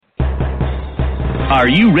Are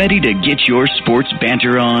you ready to get your sports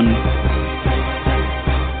banter on?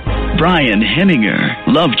 Brian Hemminger,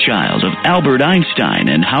 love child of Albert Einstein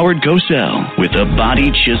and Howard Cosell, with a body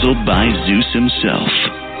chiseled by Zeus himself.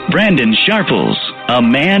 Brandon Sharples, a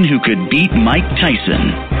man who could beat Mike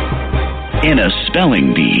Tyson in a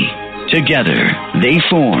spelling bee. Together, they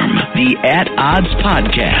form the At Odds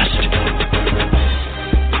Podcast.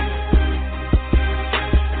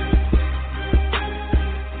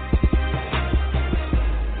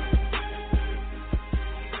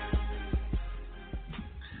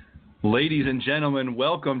 Ladies and gentlemen,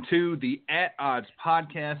 welcome to the At Odds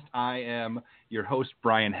Podcast. I am your host,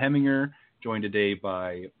 Brian Hemminger, joined today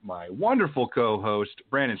by my wonderful co-host,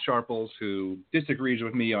 Brandon Sharples, who disagrees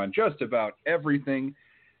with me on just about everything.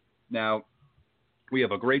 Now, we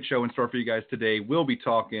have a great show in store for you guys today. We'll be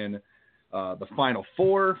talking the Final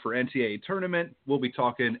Four for NCAA Tournament. We'll be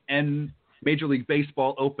talking Major League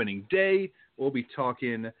Baseball Opening Day. We'll be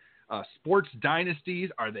talking Sports Dynasties.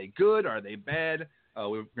 Are they good? Are they bad?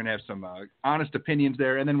 We're going to have some honest opinions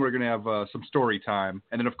there, and then we're going to have some story time.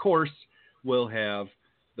 And then, of course, we'll have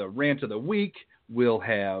the Rant of the Week. We'll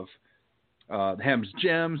have Hemm's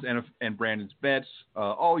Gems and Brandon's Bets,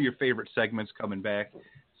 all your favorite segments coming back.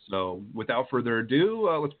 So without further ado,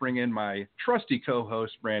 let's bring in my trusty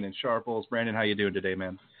co-host, Brandon Sharples. Brandon, how you doing today,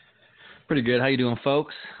 man? Pretty good. How you doing,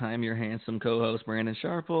 folks? I'm your handsome co-host, Brandon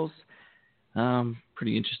Sharples.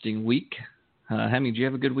 Pretty interesting week. Hemmy, did you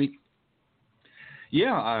have a good week?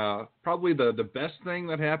 Yeah, probably the best thing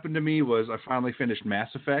that happened to me was I finally finished Mass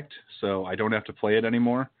Effect, so I don't have to play it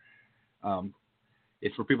anymore.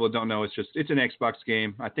 It's for people that don't know, it's an Xbox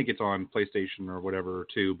game. I think it's on PlayStation or whatever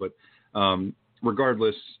too, but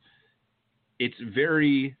regardless, it's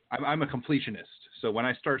I'm a completionist. So when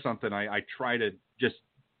I start something, I try to just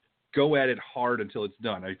go at it hard until it's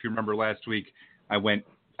done. If you remember last week, I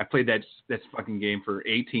played that fucking game for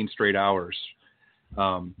 18 straight hours.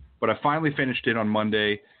 But I finally finished it on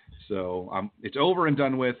Monday, so it's over and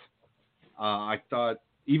done with. I thought,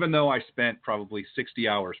 even though I spent probably 60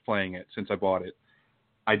 hours playing it since I bought it,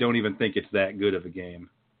 I don't even think it's that good of a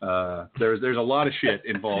game. There's a lot of shit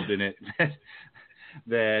involved in it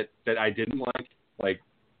that I didn't like. Like,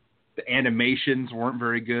 the animations weren't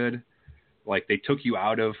very good. Like, they took you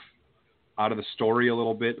out of the story a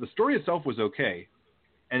little bit. The story itself was okay,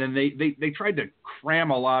 and then they tried to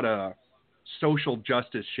cram a lot of social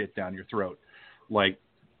justice shit down your throat. Like,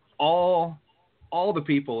 all the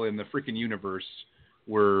people in the freaking universe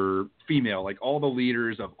were female. Like, all the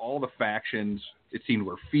leaders of all the factions, it seemed,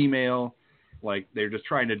 were female. Like, they're just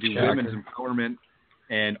trying to do women's empowerment,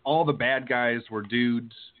 and all the bad guys were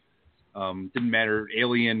dudes. Didn't matter,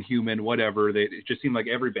 alien, human, whatever. It just seemed like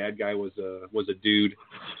every bad guy was a dude.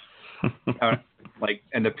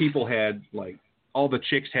 And the people had, like, all the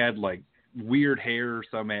chicks had, like, weird hair.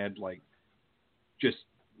 Some had, like, just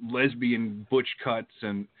lesbian butch cuts,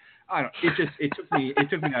 and I don't. It took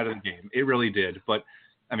me out of the game. It really did. But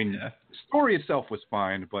I mean, The story itself was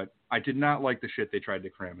fine, but I did not like the shit they tried to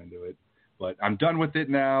cram into it. But I'm done with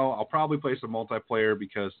it now. I'll probably play some multiplayer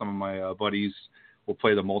because some of my buddies will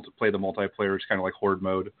play the multiplayer. It's kind of like horde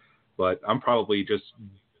mode. But I'm probably just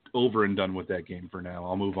over and done with that game for now.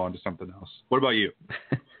 I'll move on to something else. What about you?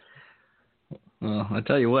 Well, I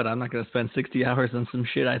tell you what, I'm not going to spend 60 hours on some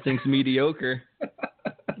shit I think's mediocre.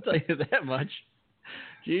 I'll tell you that much.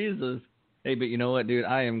 Jesus. Hey, but you know what, dude?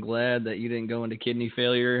 I am glad that you didn't go into kidney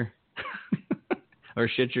failure or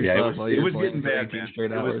shit yourself. Yeah, it was getting bad, man.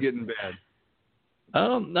 It was getting bad.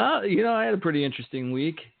 No, I had a pretty interesting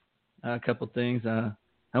week. A couple things. I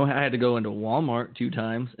had to go into Walmart 2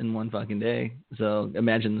 times in one fucking day. So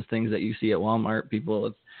imagine the things that you see at Walmart, people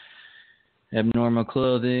with abnormal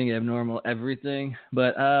clothing, abnormal everything.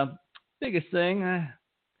 But biggest thing,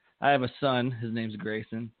 I have a son. His name's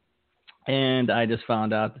Grayson. And I just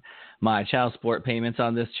found out my child support payments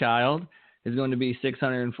on this child is going to be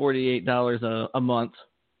 $648 a month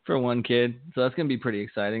for one kid. So that's going to be pretty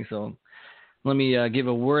exciting. So let me give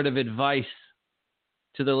a word of advice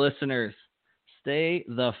to the listeners. Stay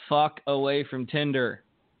the fuck away from Tinder.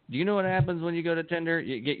 Do you know what happens when you go to Tinder?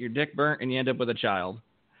 You get your dick burnt and you end up with a child.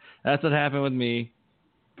 That's what happened with me.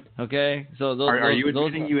 Okay? So are you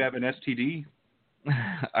admitting you have an STD?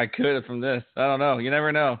 I could have from this. I don't know. You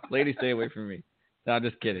never know. Ladies, stay away from me. No,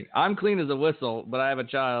 just kidding. I'm clean as a whistle, but I have a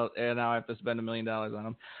child, and now I have to spend $1 million on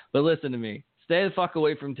him. But listen to me. Stay the fuck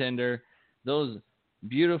away from Tinder. Those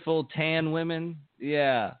beautiful tan women,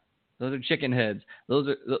 yeah, those are chicken heads.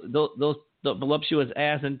 Those the voluptuous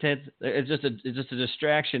ass and tits. It's just a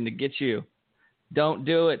distraction to get you. Don't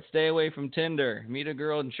do it. Stay away from Tinder. Meet a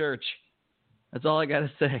girl in church. That's all I got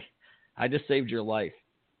to say. I just saved your life.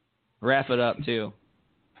 Wrap it up, too.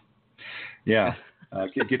 Yeah.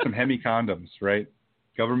 Get some Hemm condoms, right?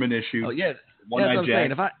 Government issue. Oh yeah, One-eyed that's what I'm Jack.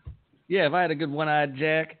 saying. If I had a good one-eyed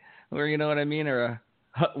Jack, or you know what I mean, or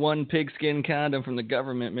one pigskin condom from the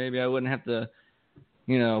government, maybe I wouldn't have to,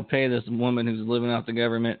 pay this woman who's living off the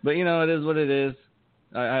government. But it is what it is.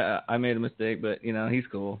 I made a mistake, but he's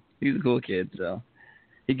cool. He's a cool kid, so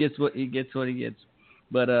he gets what he gets.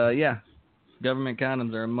 But yeah, government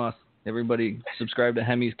condoms are a must. Everybody subscribe to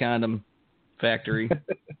Hemmy's Condom Factory.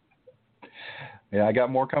 Yeah, I got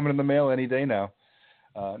more coming in the mail any day now.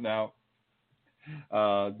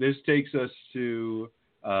 This takes us to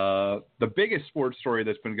the biggest sports story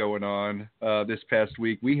that's been going on this past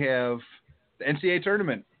week. We have the NCAA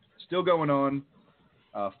tournament still going on.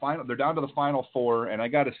 They're down to the Final Four, and I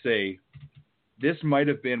got to say, this might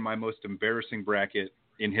have been my most embarrassing bracket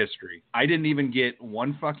in history. I didn't even get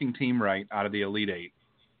one fucking team right out of the Elite Eight.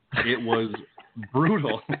 It was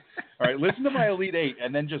brutal. All right, listen to my Elite Eight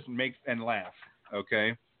and then just make and laugh,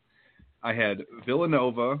 okay? I had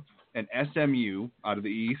Villanova and SMU out of the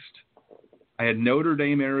East. I had Notre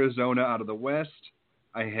Dame, Arizona out of the West.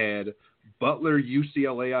 I had Butler,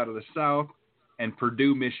 UCLA out of the South, and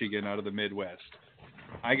Purdue, Michigan out of the Midwest.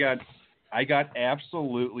 I got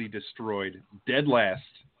absolutely destroyed, dead last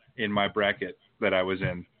in my bracket that I was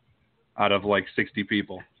in, out of like 60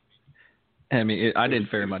 people. I mean, I didn't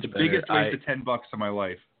fare much better. The biggest waste of $10 of my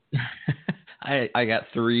life. I got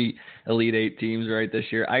 3 Elite Eight teams right this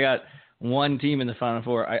year. I got one team in the Final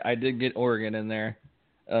Four. I did get Oregon in there.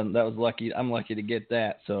 That was lucky. I'm lucky to get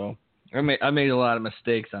that. So I made a lot of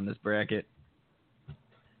mistakes on this bracket.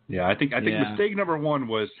 Yeah, I think mistake number 1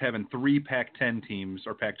 was having 3 Pac-10 teams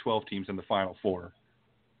or Pac-12 teams in the Final Four.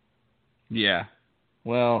 Yeah.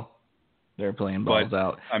 Well, they're playing balls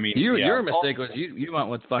out. I mean, your mistake was you went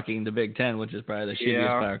with fucking the Big Ten, which is probably the shittiest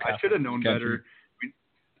power conference. I should have known better. I mean,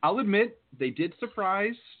 I'll admit they did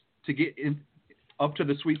surprise to get up to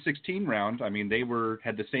the Sweet 16 round. I mean, they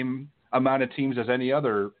had the same amount of teams as any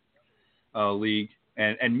other league,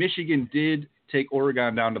 and Michigan did take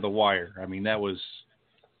Oregon down to the wire. I mean, that was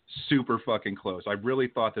super fucking close. I really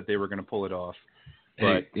thought that they were going to pull it off. But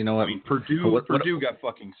hey, you know what? I mean, Purdue got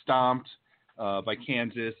fucking stomped by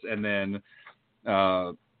Kansas, and then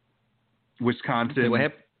Wisconsin. What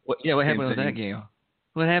happened with that game?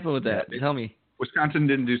 What happened with that? Tell me. Wisconsin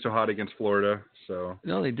didn't do so hot against Florida, so.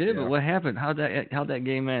 No, they did. Yeah. But what happened? How'd that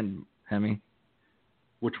game end, Hemmy?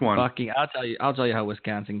 Which one? Fucking, I'll tell you how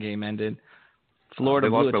Wisconsin game ended. Florida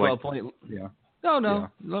blew a 12-point. Yeah. No.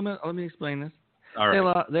 Yeah. Let me explain this. All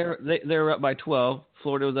right. They were up by 12.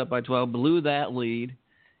 Florida was up by 12. Blew that lead.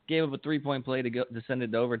 Gave up a 3-point play to send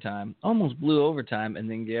it to overtime. Almost blew overtime, and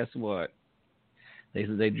then guess what?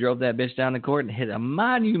 They drove that bitch down the court and hit a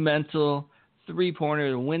monumental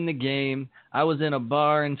 3-pointer to win the game. I was in a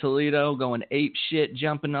bar in Toledo going ape shit,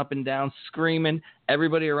 jumping up and down, screaming.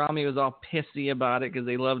 Everybody around me was all pissy about it because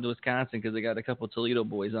they loved Wisconsin because they got a couple of Toledo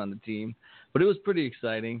boys on the team. But it was pretty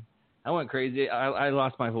exciting. I went crazy. I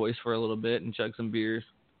lost my voice for a little bit and chugged some beers.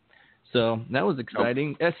 So that was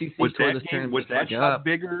exciting. SEC was that shot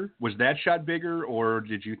bigger? Was that shot bigger, or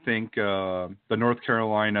did you think the North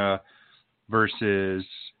Carolina versus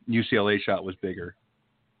UCLA shot was bigger?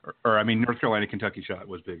 Or I mean, North Carolina-Kentucky shot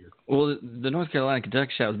was bigger. Well, the North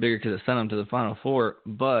Carolina-Kentucky shot was bigger because it sent them to the Final Four.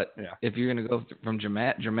 But if you're going to go from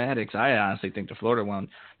dramatics, I honestly think the Florida one,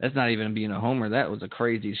 that's not even being a homer. That was a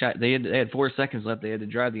crazy shot. They had 4 seconds left. They had to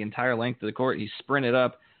drive the entire length of the court. He sprinted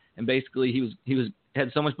up, and basically he had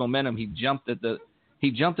so much momentum. He jumped at the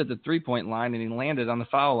 3-point line, and he landed on the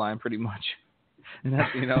foul line pretty much. And that's,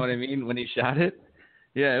 you know what I mean, when he shot it.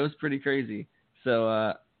 Yeah, it was pretty crazy.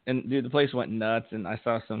 So. And, dude, the place went nuts, and I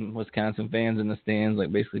saw some Wisconsin fans in the stands,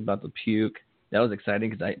 like, basically about to puke. That was exciting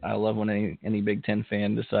because I love when any Big Ten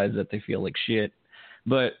fan decides that they feel like shit.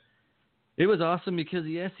 But it was awesome because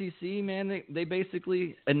the SEC, man, they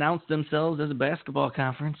basically announced themselves as a basketball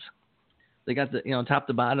conference. They got top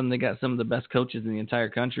to bottom, they got some of the best coaches in the entire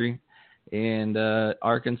country. And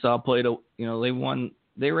Arkansas played, they won.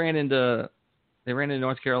 They ran into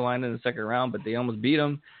North Carolina in the second round, but they almost beat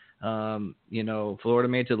them. Florida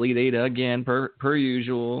made it to Elite Eight again, per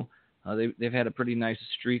usual. They've had a pretty nice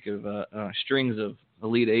streak of strings of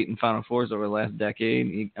Elite Eight and Final Fours over the last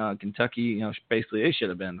decade. Kentucky, basically they should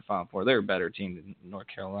have been in the Final Four. They're a better team than North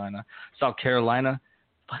Carolina. South Carolina,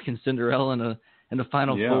 fucking Cinderella in the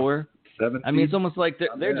Final Four. 17. I mean, it's almost like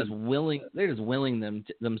they're just willing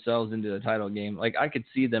themselves into the title game. Like I could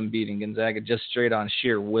see them beating Gonzaga just straight on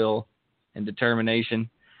sheer will and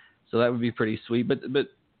determination. So that would be pretty sweet. But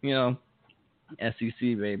SEC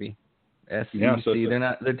baby, SEC. Yeah, so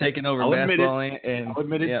they're taking over basketball. I'll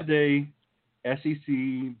admit it today.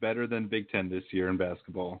 SEC better than Big Ten this year in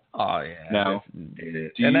basketball. Oh yeah. Now,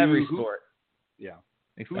 in every sport. Yeah.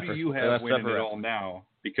 Except Who do you have winning it all now?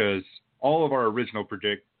 Because all of our original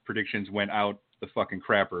predictions went out the fucking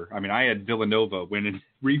crapper. I mean, I had Villanova winning,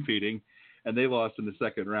 repeating, and they lost in the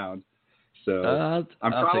second round. So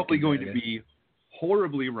I'm probably going to be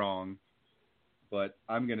horribly wrong, but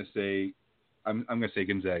I'm going to say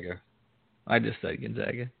Gonzaga. I just said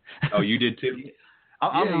Gonzaga. Oh, you did too?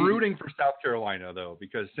 I'm rooting for South Carolina though,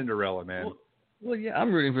 because Cinderella, man. Well, yeah,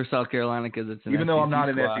 I'm rooting for South Carolina because it's an even though I'm not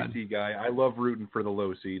squad. an SEC guy, I love rooting for the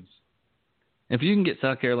low seeds. If you can get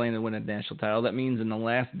South Carolina to win a national title, that means in the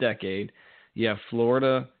last decade, you have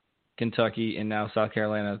Florida, Kentucky, and now South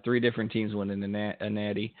Carolina, 3 different teams winning a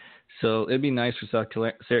natty. So it'd be nice for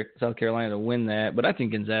South Carolina to win that. But I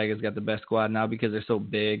think Gonzaga's got the best squad now because they're so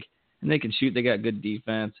big and they can shoot. They got good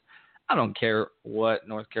defense. I don't care what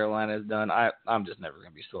North Carolina has done. I'm just never going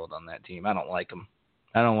to be sold on that team. I don't like them.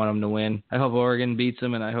 I don't want them to win. I hope Oregon beats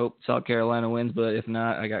them, and I hope South Carolina wins. But if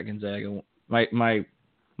not, I got Gonzaga. My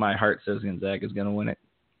heart says Gonzaga's going to win it.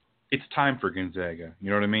 It's time for Gonzaga. You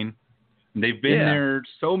know what I mean? They've been there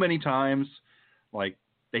so many times. Like,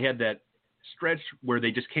 they had that stretch where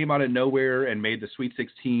they just came out of nowhere and made the Sweet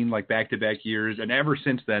 16 like back-to-back years, and ever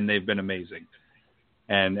since then they've been amazing.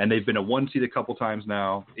 And they've been a 1 seed a couple times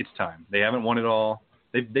now. It's time. They haven't won it all.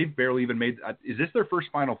 They've barely even made. Is this their first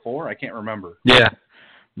Final Four? I can't remember. Yeah.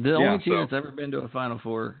 The only team that's ever been to a Final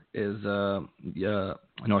Four is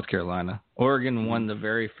North Carolina. Oregon won the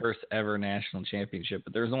very first ever national championship,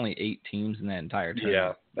 but there's only 8 teams in that entire tournament.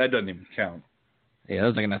 Yeah, that doesn't even count. Yeah, that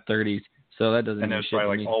was like in the 30s, so that doesn't. And that's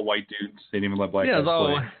probably like all white dudes. They didn't even let black guys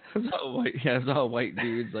play. It was all white. Yeah, it was all white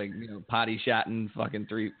dudes, like potty shotting, fucking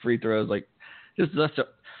 3 free throws, like just such a.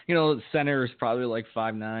 The center is probably like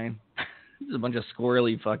 5'9". Just a bunch of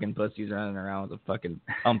squirrely fucking pussies running around with a fucking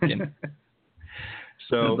pumpkin.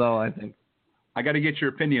 So that's all I think. I got to get your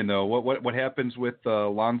opinion though. What happens with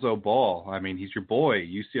Lonzo Ball? I mean, he's your boy,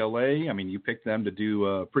 UCLA. I mean, you picked them to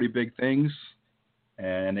do pretty big things,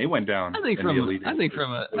 and they went down. I think from a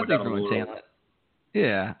talent.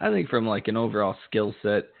 Yeah, I think from like an overall skill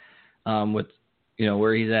set, with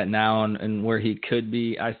where he's at now and where he could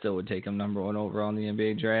be, I still would take him number 1 overall in the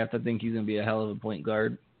NBA draft. I think he's gonna be a hell of a point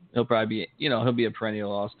guard. He'll probably be, he'll be a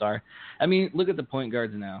perennial all-star. I mean, look at the point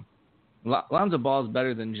guards now. Lonzo Ball is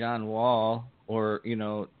better than John Wall, or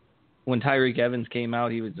when Tyreek Evans came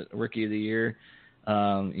out, he was Rookie of the Year.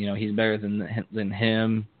 He's better than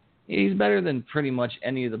him. He's better than pretty much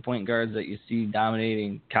any of the point guards that you see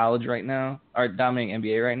dominating college right now, or dominating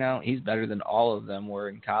NBA right now. He's better than all of them were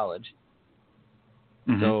in college.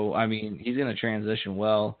 Mm-hmm. So I mean, he's gonna transition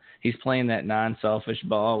well. He's playing that non-selfish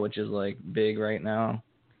ball, which is like big right now.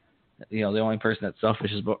 The only person that's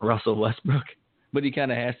selfish is Russell Westbrook. But he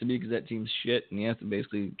kind of has to be because that team's shit, and he has to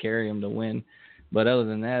basically carry him to win. But other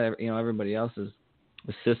than that, everybody else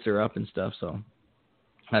assists her up and stuff. So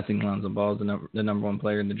I think Lonzo Ball is the number 1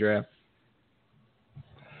 player in the draft.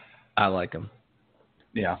 I like him.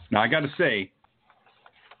 Yeah. Now I got to say,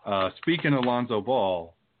 speaking of Lonzo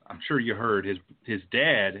Ball, I'm sure you heard his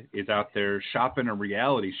dad is out there shopping a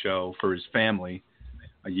reality show for his family.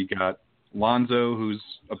 You got Lonzo, who's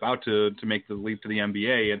about to make the leap to the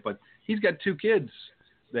NBA, but he's got 2 kids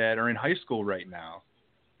that are in high school right now.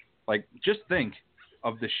 Like, just think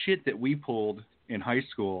of the shit that we pulled in high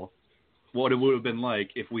school, what it would have been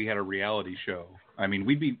like if we had a reality show. I mean,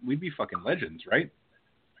 we'd be fucking legends, right?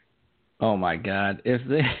 Oh my God. If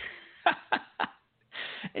they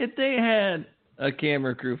had a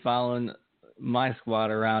camera crew following my squad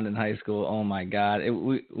around in high school, oh my God,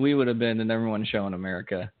 we would have been the number 1 show in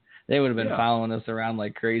America. They would have been following us around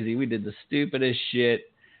like crazy. We did the stupidest shit.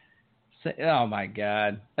 Oh my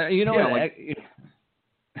God! Yeah,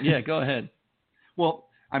 go ahead. Well,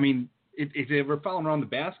 I mean, if they were following around the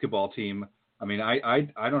basketball team, I mean, I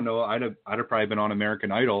don't know. I'd have probably been on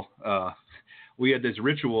American Idol. We had this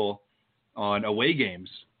ritual on away games.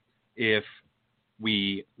 If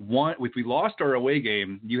we lost our away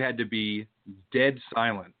game, you had to be dead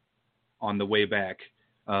silent on the way back.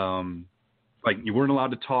 Like, you weren't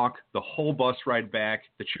allowed to talk the whole bus ride back.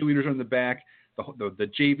 The cheerleaders are in the back. The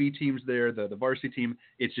JV team's there, the varsity team.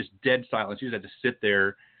 It's just dead silence. You just had to sit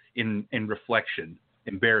there in reflection,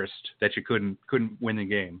 embarrassed that you couldn't win the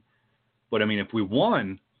game. But I mean, if we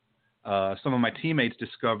won, some of my teammates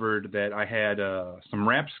discovered that I had some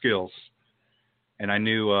rap skills, and I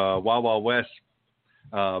knew Wild Wild West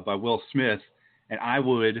by Will Smith, and I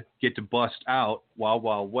would get to bust out Wild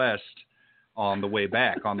Wild West on the way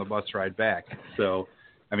back, on the bus ride back. So,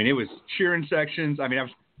 I mean, it was cheering sections. I mean,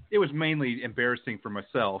 it was mainly embarrassing for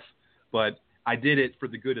myself, but I did it for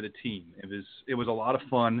the good of the team. It was a lot of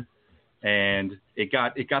fun, and it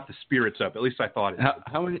got the spirits up. At least I thought it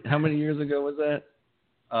did. How many years ago was that?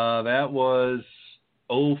 That was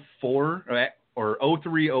 04 or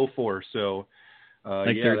 03, 04. So,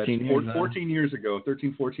 like yeah, 13 years, 14 years ago,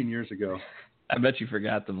 13, 14 years ago. I bet you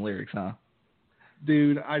forgot them lyrics, huh?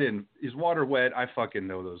 Dude, I didn't. Is water wet? I fucking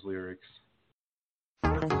know those lyrics.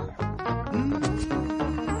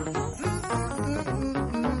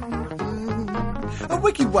 A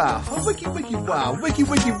wiki wow, wiki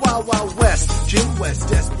wow, wild west. Jim West,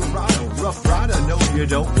 desperado, rough rider. No, you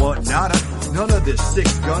don't want nada. None of this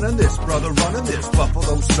six gunning, this brother running, this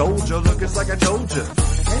buffalo soldier looking like I told you.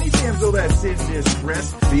 Any damsel that's in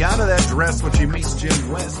distress, be out of that dress when she meets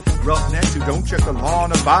Jim West. Roughnecks who don't check the law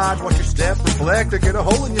and abide. Watch your step, reflect, or get a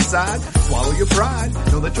hole in your side. Swallow your pride,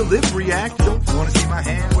 don't let your lip react. Don't wanna see my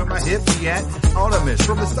hand where my hip be at. Artemis,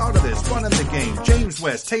 from the start of this, running the game. James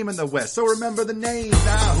West, taming the West, so remember the name.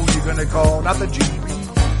 Now who you gonna call? Not the GB.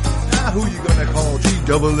 Now who you gonna call?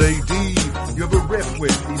 G-double-A-D. You ever riff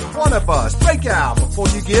with either one of us? Break out before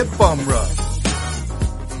you get bum rushed.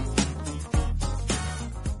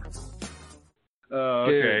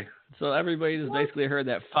 Okay. Dude, so everybody just basically heard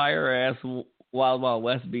that fire-ass Wild Wild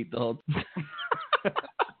West beat the whole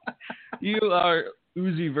You are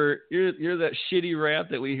Uzi Vert. You're that shitty rap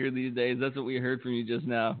that we hear these days. That's what we heard from you just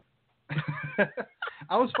now.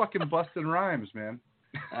 I was fucking busting rhymes, man.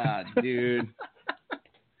 Ah, dude.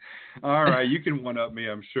 All right, you can one-up me,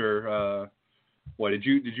 I'm sure. What, did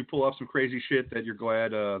you pull off some crazy shit that you're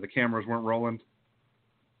glad the cameras weren't rolling?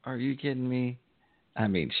 Are you kidding me? I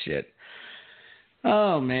mean, shit.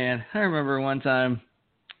 Oh, man. I remember one time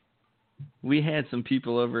we had some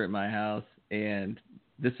people over at my house, and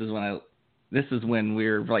this is when we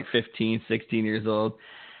were like 15, 16 years old.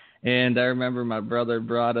 And I remember my brother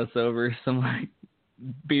brought us over some like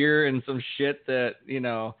beer and some shit that,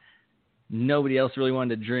 nobody else really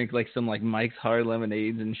wanted to drink, like some like Mike's Hard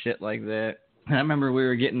Lemonades and shit like that. And I remember we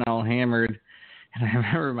were getting all hammered, and I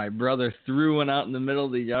remember my brother threw one out in the middle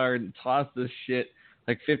of the yard and tossed this shit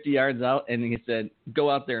like 50 yards out, and he said, go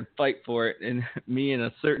out there and fight for it. And me and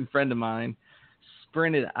a certain friend of mine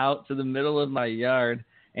sprinted out to the middle of my yard,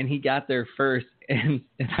 and he got there first, and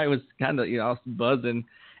I was kind of, I was buzzing,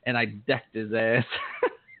 and I decked his ass.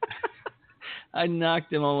 I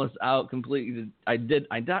knocked him almost out completely. I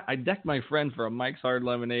decked my friend for a Mike's Hard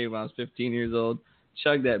Lemonade when I was 15 years old.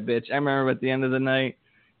 Chugged that bitch. I remember at the end of the night,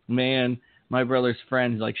 man, my brother's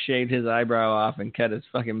friend like shaved his eyebrow off and cut his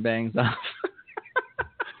fucking bangs off.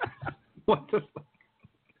 What the fuck?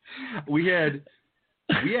 We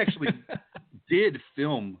actually did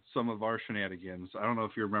film some of our shenanigans. I don't know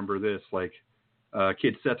if you remember this. Like,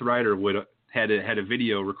 kid Seth Ryder had a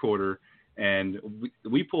video recorder, and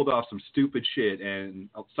we pulled off some stupid shit, and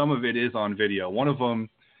some of it is on video. One of them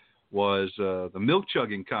was the milk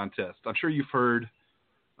chugging contest. I'm sure you've heard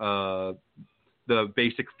the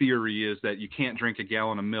basic theory is that you can't drink a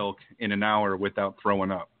gallon of milk in an hour without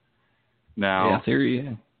throwing up. Now, yeah, theory,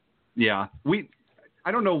 yeah. Yeah,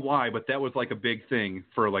 I don't know why, but that was like a big thing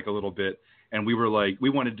for like a little bit, and we were like, we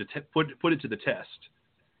wanted to put it to the test.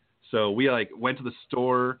 So we like went to the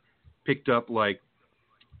store, picked up like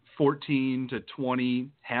 14 to 20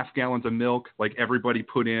 half gallons of milk. Like everybody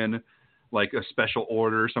put in like a special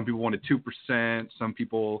order. Some people wanted 2%. Some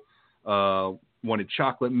people wanted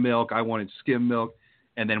chocolate milk. I wanted skim milk.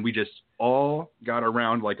 And then we just all got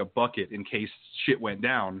around like a bucket in case shit went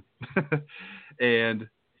down. And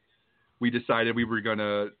we decided we were going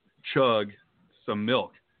to chug some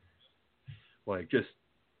milk. Like just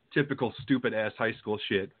typical stupid ass high school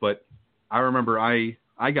shit. But I remember I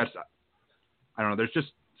don't know, there's just,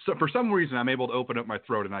 so for some reason I'm able to open up my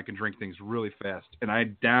throat and I can drink things really fast. And I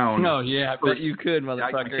downed. Oh yeah, I bet you could,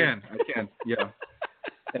 motherfucker. I can. Yeah.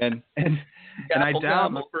 And I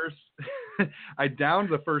downed I downed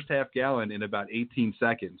the first half gallon in about 18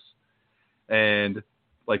 seconds. And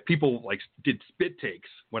like people like did spit takes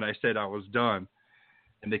when I said I was done,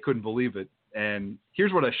 and they couldn't believe it. And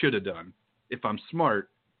here's what I should have done. If I'm smart,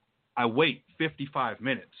 I wait 55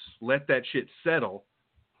 minutes, let that shit settle,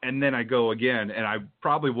 and then I go again, and I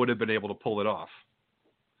probably would have been able to pull it off.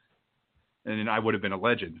 And then I would have been a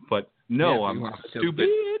legend. But no, I'm stupid.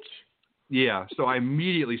 Bitch. Yeah, so I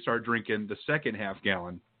immediately start drinking the second half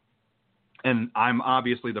gallon. And I'm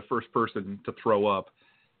obviously the first person to throw up,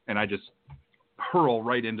 and I just hurl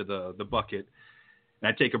right into the bucket. And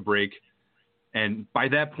I take a break, and by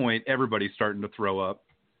that point, everybody's starting to throw up.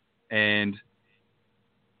 And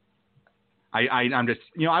I'm just,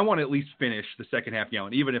 I want to at least finish the second half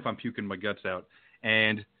gallon, even if I'm puking my guts out.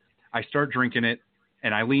 And I start drinking it,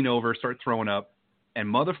 and I lean over, start throwing up, and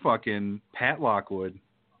motherfucking Pat Lockwood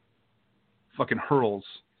fucking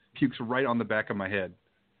pukes right on the back of my head.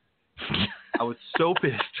 I was so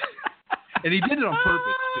pissed. And he did it on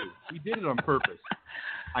purpose, too. He did it on purpose.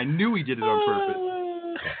 I knew he did it on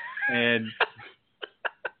purpose. And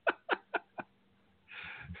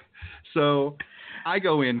so I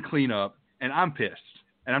go in, clean up, and I'm pissed.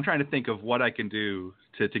 And I'm trying to think of what I can do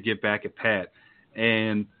to get back at Pat.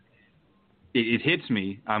 And it hits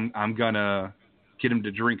me. I'm going to get him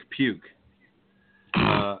to drink puke.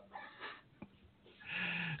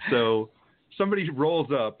 So somebody rolls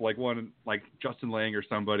up, like Justin Lang or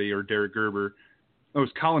somebody, or Derek Gerber. Oh, it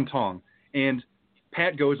was Colin Tong. And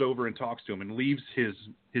Pat goes over and talks to him and leaves his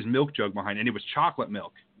milk jug behind. And it was chocolate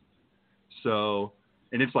milk. So,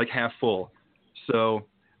 and it's like half full. So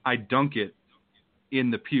I dunk it in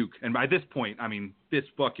the puke. And by this point, I mean, this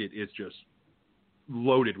bucket is just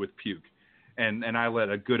loaded with puke. And I let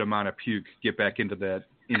a good amount of puke get back into that.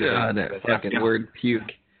 God, that fucking word puke.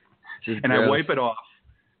 And gross. I wipe it off.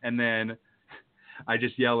 And then I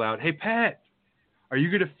just yell out, "Hey, Pat, are you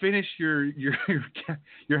going to finish your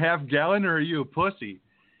half gallon, or are you a pussy?"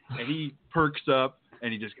 And he perks up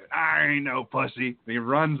and he just goes, "I ain't no pussy." And he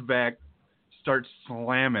runs back, starts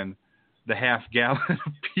slamming the half gallon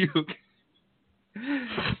of puke.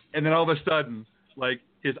 And then all of a sudden, like,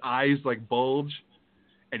 his eyes like bulge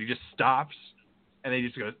and he just stops and then he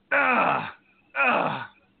just goes,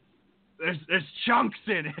 there's chunks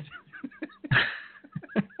in it.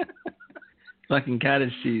 Fucking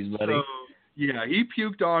cottage cheese, buddy. So, yeah, he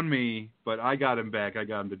puked on me, but I got him back. I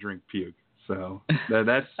got him to drink puke. So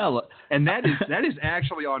that's and that is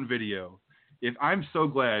actually on video. I'm so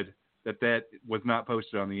glad that was not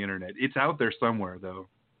posted on the internet. It's out there somewhere, though.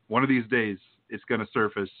 One of these days, it's going to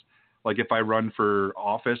surface. Like if I run for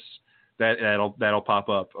office, that'll pop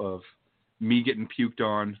up of me getting puked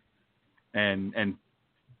on, and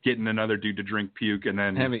getting another dude to drink puke, and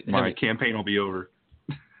then my campaign will be over.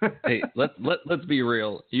 Hey, let's be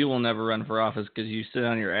real. You will never run for office because you sit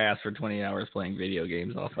on your ass for 20 hours playing video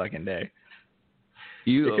games all fucking day.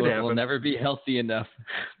 You will never be healthy enough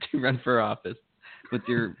to run for office with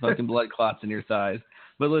your fucking blood clots in your thighs.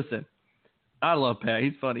 But listen, I love Pat.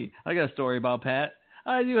 He's funny. I got a story about Pat.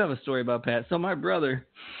 I do have a story about Pat. So my brother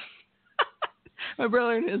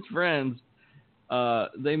and his friends,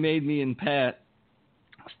 they made me and Pat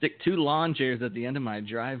stick 2 lawn chairs at the end of my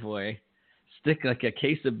driveway, stick like a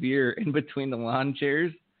case of beer in between the lawn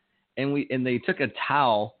chairs, and they took a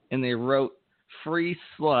towel and they wrote "free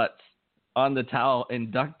sluts" on the towel in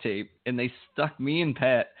duct tape, and they stuck me and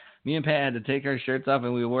Pat. Me and Pat had to take our shirts off,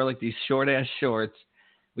 and we wore like these short ass shorts.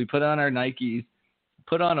 We put on our Nikes,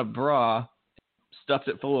 put on a bra, stuffed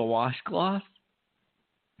it full of washcloths,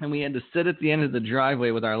 and we had to sit at the end of the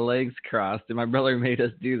driveway with our legs crossed, and my brother made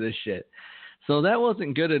us do this shit. So that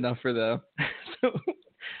wasn't good enough for them. So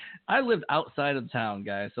I lived outside of town,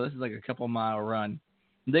 guys, so this is like a couple-mile run.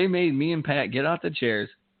 They made me and Pat get off the chairs,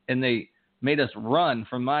 and they made us run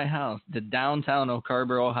from my house to downtown Oak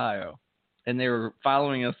Harbor, Ohio. And they were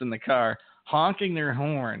following us in the car, honking their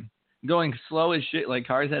horn, going slow as shit, like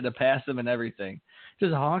cars had to pass them and everything.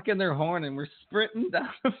 Just honking their horn, and we're sprinting down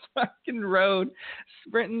the fucking road,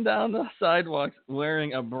 sprinting down the sidewalks,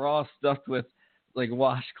 wearing a bra stuffed with like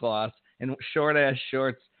washcloths and short-ass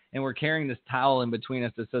shorts, and we're carrying this towel in between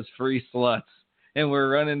us that says "free sluts." And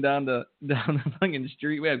we're running down the fucking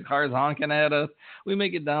street. We have cars honking at us. We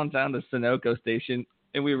make it downtown to Sunoco Station,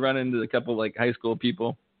 and we run into a couple like high school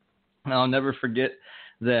people. And I'll never forget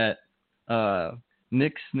that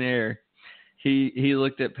Nick Snare, he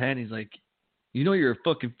looked at Pat and he's like, "You know you're a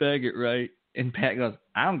fucking faggot, right?" And Pat goes,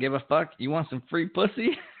 "I don't give a fuck. You want some free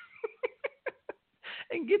pussy?"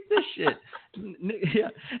 And get this shit.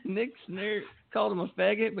 Nick Snare called him a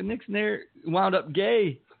faggot, but Nick Snare wound up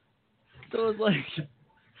gay. So it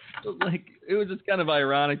was just kind of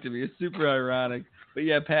ironic to me. It's super ironic. But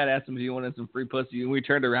yeah, Pat asked him if he wanted some free pussy, and we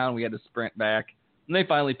turned around. We had to sprint back. And they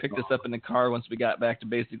finally picked us up in the car once we got back to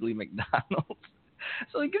basically McDonald's.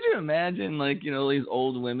 So like, could you imagine, like, you know, these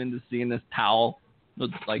old women just seeing this towel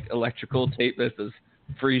with like electrical tape that says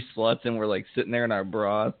 "free sluts," and we're like sitting there in our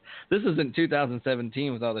bras. This isn't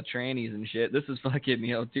 2017 with all the trannies and shit. This is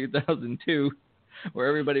fucking, 2002, where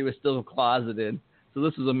everybody was still closeted. So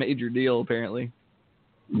this was a major deal, apparently.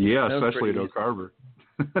 Yeah, especially at Oak Harbor.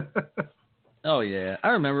 Oh yeah, I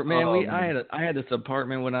remember, man. I had this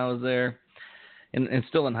apartment when I was there, and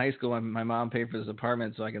still in high school. My mom paid for this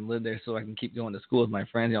apartment so I can live there, so I can keep going to school with my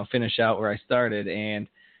friends. Finish out where I started. And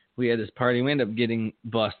we had this party. We ended up getting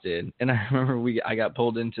busted, and I remember I got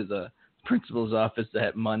pulled into the principal's office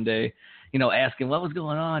that Monday, asking what was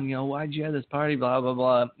going on. Why'd you have this party? Blah blah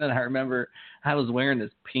blah. And I remember I was wearing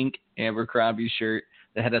this pink Abercrombie shirt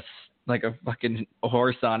that had a fucking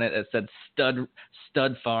horse on it that said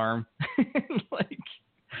Stud Farm.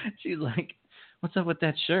 She's like, "What's up with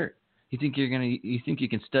that shirt? You think you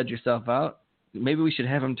can stud yourself out? Maybe we should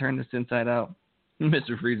have him turn this inside out."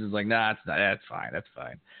 Mr. Freeze is like, "Nah, that's fine.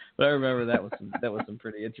 But I remember that was some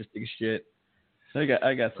pretty interesting shit. I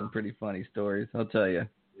got some pretty funny stories, I'll tell you.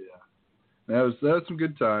 Yeah, that was some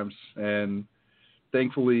good times, and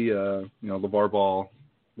thankfully, LeVar Ball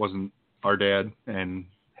wasn't our dad and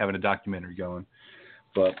having a documentary going.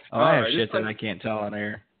 But I have shit that I can't tell on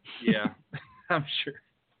air. Yeah, I'm sure.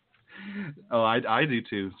 Oh, I do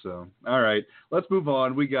too. So, all right, let's move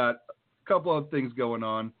on. We got a couple of things going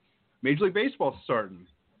on. Major League Baseball starting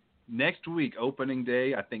next week, opening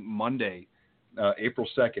day. I think Monday, April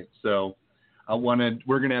 2nd. So,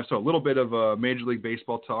 we're gonna have a little bit of a Major League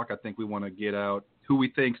Baseball talk. I think we want to get out who we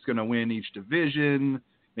think's gonna win each division,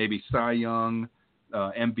 maybe Cy Young,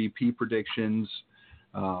 MVP predictions.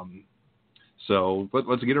 So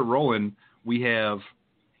let's get it rolling. We have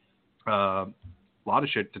a lot of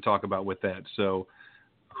shit to talk about with that. So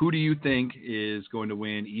who do you think is going to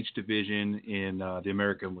win each division in the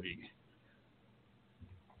American League?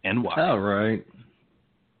 And why? All right.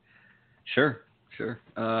 Sure.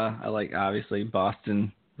 I like, obviously,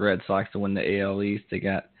 Boston Red Sox to win the AL East. They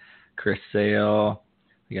got Chris Sale.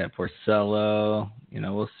 They got Porcello.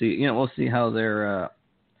 We'll see. We'll see how their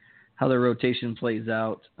rotation plays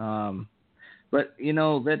out. But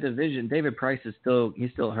that division, David Price he's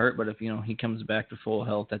still hurt. But if he comes back to full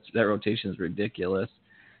health, that rotation is ridiculous.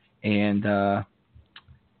 And the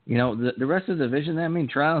rest of the division,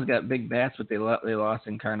 Toronto's got big bats, but they lost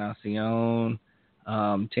Encarnacion.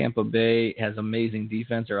 Tampa Bay has amazing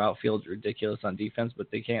defense. Their outfield's ridiculous on defense,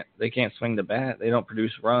 but they can't swing the bat. They don't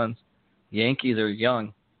produce runs. Yankees are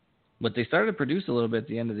young, but they started to produce a little bit at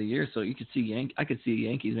the end of the year. So you could see I could see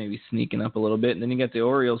Yankees maybe sneaking up a little bit, and then you got the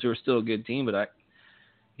Orioles, who are still a good team. But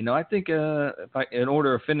I think in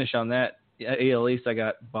order of finish on that AL East, I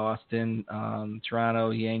got Boston,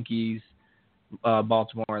 Toronto, Yankees,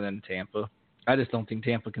 Baltimore, and then Tampa. I just don't think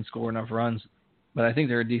Tampa can score enough runs. But I think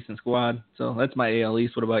they're a decent squad. So that's my AL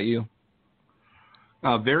East. What about you?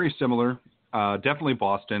 Very similar. Definitely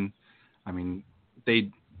Boston. They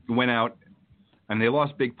went out and they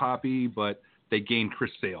lost Big Papi, but they gained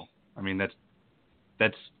Chris Sale.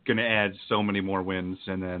 That's going to add so many more wins.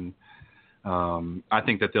 And then I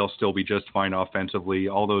think that they'll still be just fine offensively.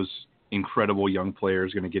 All those incredible young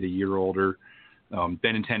players are going to get a year older.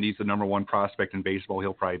 Benintendi's the number one prospect in baseball.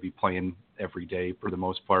 He'll probably be playing every day for the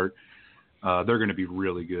most part. They're going to be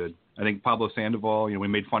really good. I think Pablo Sandoval, we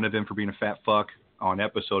made fun of him for being a fat fuck on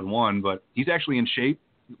episode 1, but he's actually in shape,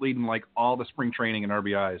 leading all the spring training and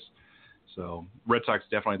RBIs. So Red Sox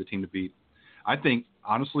definitely the team to beat. I think,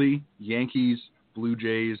 honestly, Yankees, Blue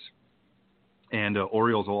Jays, and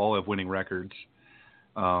Orioles will all have winning records.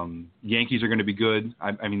 Yankees are going to be good.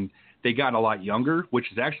 They got a lot younger,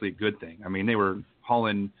 which is actually a good thing. They were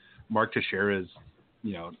hauling Mark Teixeira's,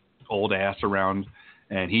 old ass around,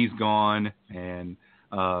 and he's gone, and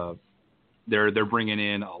they're bringing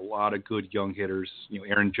in a lot of good young hitters.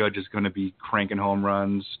 Aaron Judge is going to be cranking home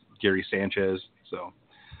runs, Gary Sanchez. So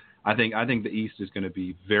I think the East is going to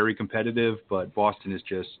be very competitive, but Boston is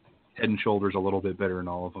just head and shoulders a little bit better than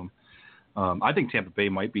all of them. I think Tampa Bay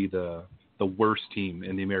might be the worst team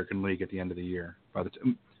in the American League at the end of the year.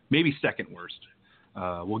 Maybe second worst.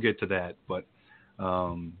 We'll get to that, but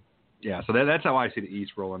yeah. So that's how I see the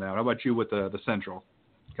East rolling out. How about you with the Central?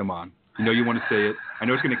 Come on. You want to say it. I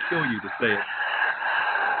know it's going to kill you to say it.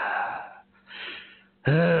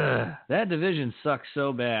 That division sucks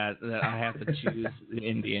so bad that I have to choose the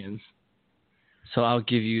Indians. So I'll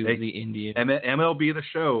give you the Indians. MLB The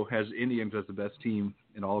Show has Indians as the best team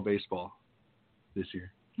in all of baseball this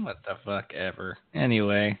year. What the fuck ever.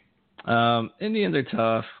 Anyway, Indians are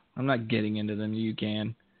tough. I'm not getting into them. You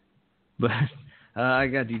can. But I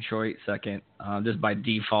got Detroit second, just by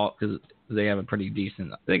default, because they got a pretty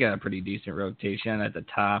decent rotation at the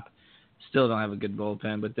top. Still don't have a good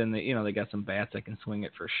bullpen, but then they got some bats that can swing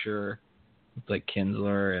it for sure, like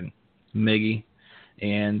Kinsler and Miggy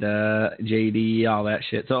and JD, all that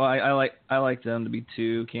shit. So I like them to be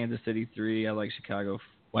 2, Kansas City 3. I like Chicago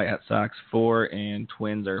White Sox 4, and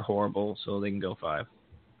Twins are horrible, so they can go 5.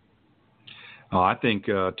 I think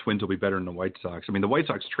Twins will be better than the White Sox. The White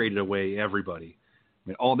Sox traded away everybody.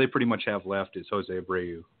 All they pretty much have left is Jose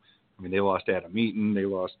Abreu. They lost Adam Eaton. They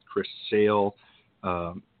lost Chris Sale.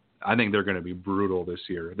 I think they're going to be brutal this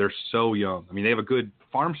year. They're so young. They have a good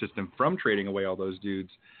farm system from trading away all those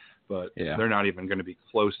dudes, but they're not even going to be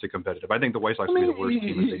close to competitive. I think the White Sox will be the worst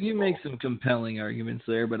team in baseball. You make some compelling arguments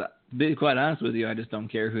there, but to be quite honest with you, I just don't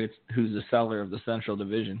care who's the seller of the Central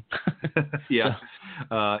Division. Yeah.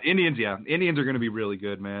 Indians are going to be really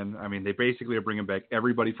good, man. I mean, they basically are bringing back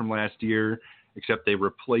everybody from last year, except they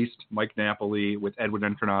replaced Mike Napoli with Edwin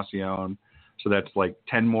Encarnacion. So that's like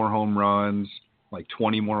 10 more home runs, like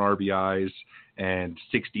 20 more RBIs, and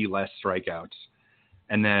 60 less strikeouts.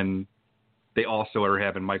 And then they also are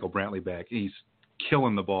having Michael Brantley back. He's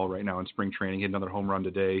killing the ball right now in spring training. He had another home run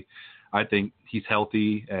today. I think he's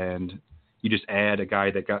healthy, and you just add a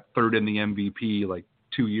guy that got third in the MVP like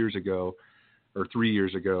 2 years ago or 3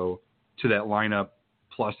 years ago to that lineup,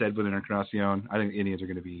 plus Edwin Encarnacion. I think the Indians are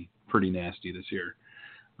going to be pretty nasty this year.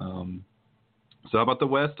 So how about the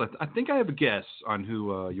West? I think I have a guess on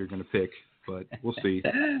who you're going to pick, but we'll see.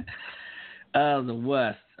 The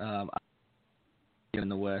West. In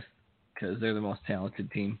the West, because they're the most talented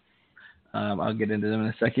team. I'll get into them in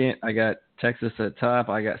a second. I got Texas at top.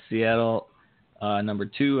 I got Seattle number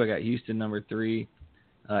 2. I got Houston number 3.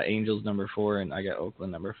 Angels number 4, and I got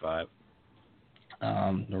Oakland number 5.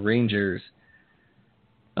 The Rangers.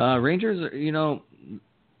 Rangers,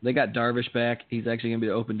 they got Darvish back. He's actually going to be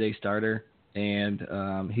the open day starter, and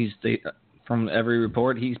from every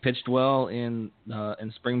report, he's pitched well in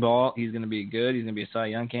spring ball. He's going to be good. He's going to be a Cy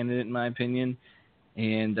Young candidate, in my opinion.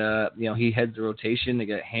 And, he heads the rotation. They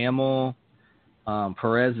got Hemm.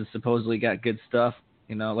 Perez has supposedly got good stuff.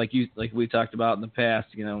 Like we talked about in the past,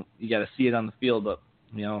 you got to see it on the field, but,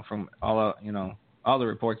 from all the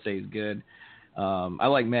reports say he's good. I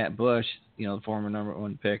like Matt Bush, the former number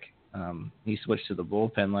 1 pick. He switched to the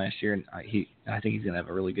bullpen last year, and I think he's going to have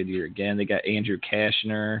a really good year again. They got Andrew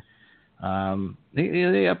Kashner. They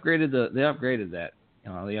upgraded that.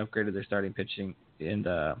 They upgraded their starting pitching, and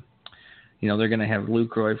they're going to have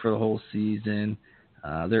Lucroy for the whole season.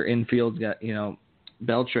 Their infield's got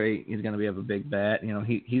Beltre. He's going to have a big bat.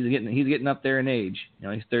 He's getting up there in age.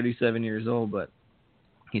 He's 37 years old, but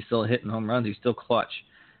he's still hitting home runs. He's still clutch.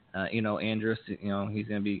 Andrus. He's going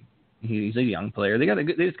to be. He's a young player. They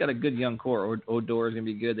just got a good young core. Odor is going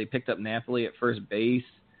to be good. They picked up Napoli at first base.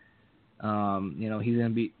 He's going to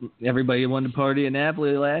be. Everybody wanted to party in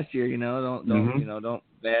Napoli last year. Don't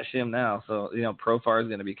bash him now. So Profar is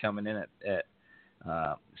going to be coming in at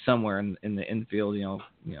somewhere in the infield.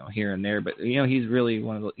 Here and there. But he's really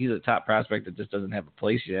he's a top prospect that just doesn't have a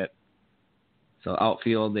place yet. So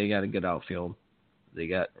outfield, they got a good outfield. They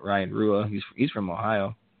got Ryan Rua. He's from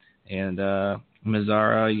Ohio, and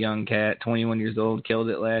Mazzara, young cat, 21 years old, killed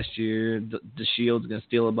it last year. The Shield's going to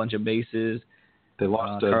steal a bunch of bases. They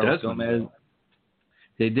lost Carlos Desmond. Gomez.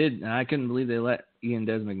 They did. I couldn't believe they let Ian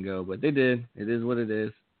Desmond go, but they did. It is what it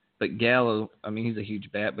is. But Gallo, he's a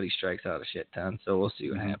huge bat, but he strikes out a shit ton, so we'll see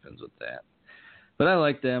what happens with that. But I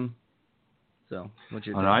like them. So, what's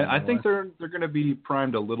your I think they're going to be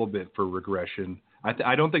primed a little bit for regression.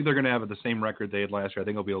 I don't think they're going to have the same record they had last year. I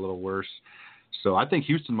think it'll be a little worse. So I think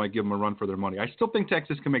Houston might give them a run for their money. I still think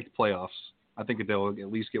Texas can make the playoffs. I think they'll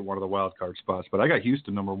at least get one of the wild card spots. But I got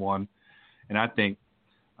Houston number 1, and I think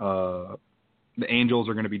the Angels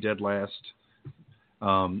are going to be dead last.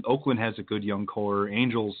 Oakland has a good young core.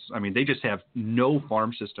 Angels, they just have no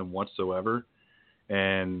farm system whatsoever.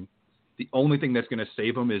 And the only thing that's going to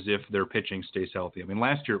save them is if their pitching stays healthy.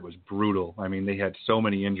 Last year it was brutal. They had so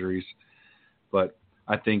many injuries. But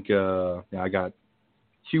I think I got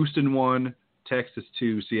Houston 1, Texas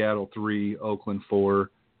 2, Seattle 3, Oakland 4,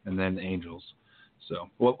 and then the Angels. So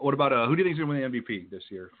what about who do you think is going to win the MVP this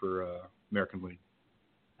year for American League?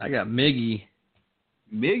 I got Miggy.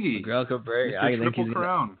 Miguel Cabrera. I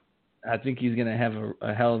think he's going to have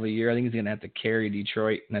a hell of a year. I think he's going to have to carry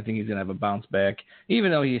Detroit, and I think he's going to have a bounce back.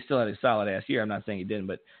 Even though he still had a solid ass year, I'm not saying he didn't,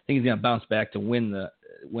 but I think he's going to bounce back to win the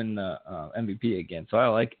MVP again. So I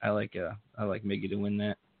like Miggy to win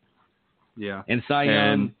that. Yeah. And Cy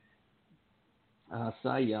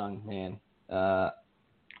Young, man.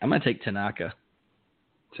 I'm going to take Tanaka.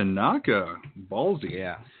 Ballsy.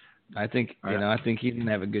 Yeah. I think he's going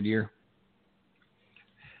to have a good year.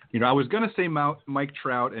 I was going to say Mike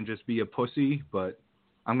Trout and just be a pussy, but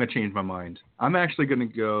I'm going to change my mind. I'm actually going to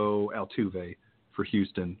go Altuve for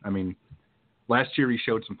Houston. Last year he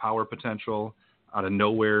showed some power potential out of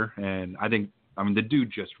nowhere, and I think, the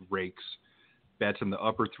dude just rakes. Bats in the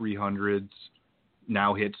upper 300s,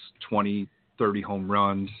 now hits 20, 30 home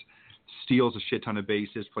runs, steals a shit ton of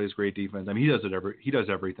bases, plays great defense. He does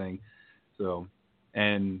everything. So,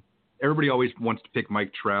 and everybody always wants to pick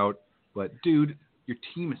Mike Trout, but dude, your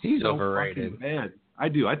team is so overrated. fucking bad. I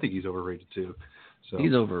do. I think he's overrated too. So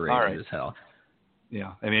he's overrated as hell.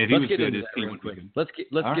 Yeah, if he was good, his team would be good. Let's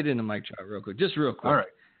get into Mike Trout real quick. Just real quick. All right.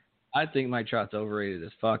 I think Mike Trout's overrated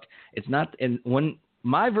as fuck. It's not, and when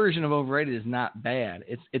my version of overrated is not bad.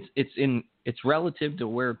 It's relative to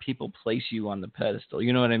where people place you on the pedestal.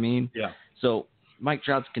 You know what I mean? Yeah. So Mike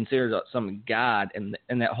Trout's considered some god, and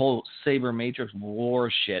that whole Saber Matrix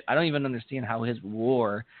WAR shit. I don't even understand how his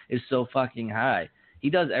WAR is so fucking high. He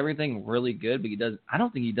does everything really good, but I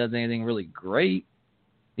don't think he does anything really great.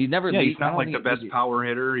 He's not like the best power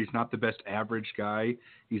hitter. He's not the best average guy.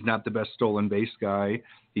 He's not the best stolen base guy.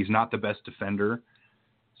 He's not the best defender.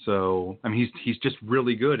 So, I mean, he's just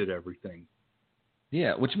really good at everything.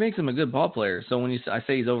 Yeah, which makes him a good ball player. So when I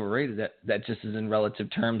say he's overrated, that just is in relative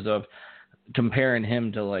terms of comparing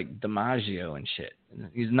him to like DiMaggio and shit.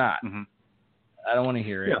 He's not. Mm-hmm. I don't want to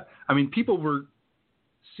hear it. Yeah, I mean, people were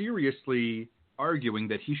seriously arguing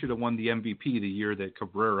that he should have won the MVP the year that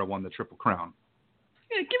Cabrera won the Triple Crown.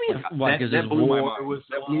 Yeah, give me that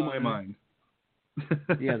blew my mind.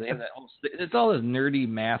 Yeah, they have that whole. It's all this nerdy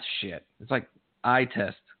math shit. It's like eye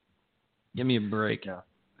test. Give me a break. Yeah.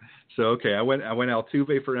 So okay, I went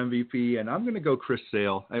Altuve for MVP, and I'm going to go Chris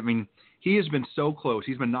Sale. I mean, he has been so close.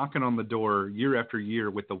 He's been knocking on the door year after year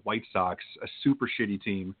with the White Sox, a super shitty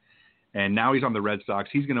team, and now he's on the Red Sox.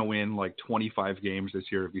 He's going to win like 25 games this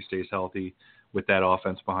year if he stays healthy with that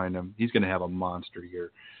offense behind him. He's going to have a monster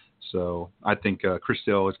year. So I think Chris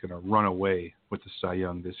Sale is going to run away with the Cy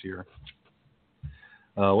Young this year.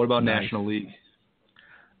 What about National League?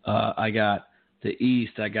 I got the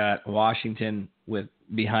East. I got Washington with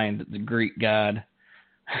behind the Greek god,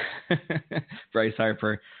 Bryce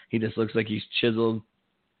Harper. He just looks like he's chiseled.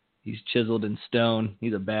 He's chiseled in stone.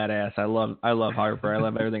 He's a badass. I love Harper. I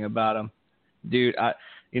love everything about him, dude.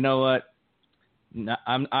 You know what?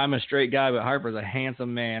 I'm a straight guy, but Harper's a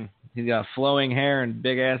handsome man. He's got flowing hair and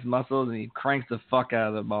big ass muscles, and he cranks the fuck out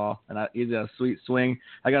of the ball. And he's got a sweet swing.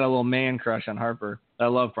 I got a little man crush on Harper. I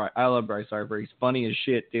love Bryce Harper. He's funny as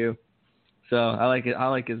shit too. So I like it. I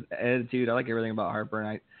like his attitude. I like everything about Harper.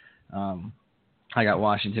 And I got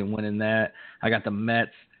Washington winning that. I got the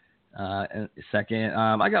Mets in second.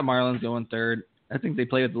 I got Marlins going third. I think they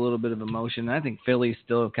play with a little bit of emotion. I think Philly's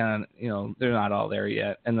still kind of, they're not all there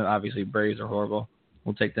yet. And then obviously Braves are horrible.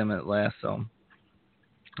 We'll take them at last. So.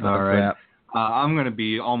 All right. I'm going to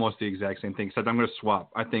be almost the exact same thing, except I'm going to swap.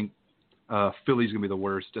 I think Philly's going to be the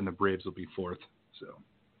worst, and the Braves will be fourth. So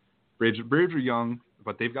Braves are young,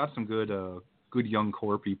 but they've got some good young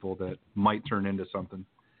core people that might turn into something.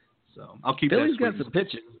 So I'll keep Philly's that. Got some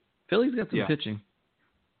pitching. Philly's got some pitching.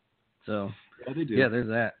 So yeah, they do. Yeah, there's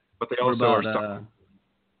that. But they also are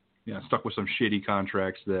stuck with some shitty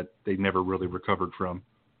contracts that they never really recovered from.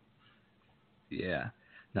 Yeah.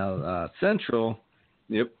 Now Central.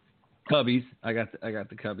 Yep. Cubbies. I got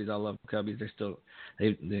the Cubbies. I love the Cubbies. They're still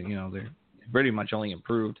they're pretty much only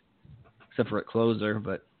improved, except for at closer.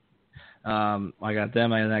 But I got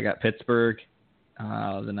them, and I got Pittsburgh.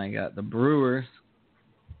 Then I got the Brewers,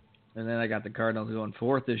 and then I got the Cardinals going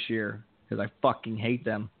fourth this year because I fucking hate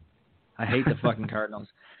them. I hate the fucking Cardinals.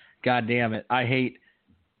 God damn it! I hate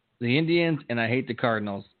the Indians and I hate the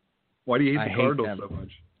Cardinals. Why do you hate the Cardinals so much?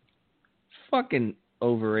 Fucking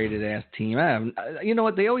overrated ass team. You know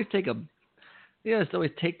what? They always take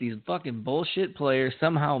these fucking bullshit players,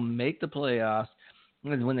 somehow make the playoffs.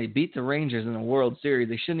 And when they beat the Rangers in the World Series,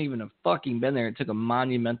 they shouldn't even have fucking been there. It took a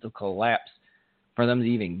monumental collapse for them to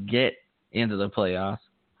even get into the playoffs.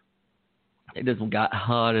 They just got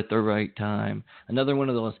hot at the right time. Another one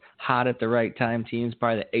of those hot at the right time teams,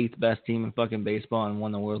 probably the 8th best team in fucking baseball, and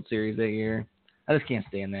won the World Series that year. I just can't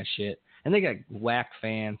stand that shit. And they got whack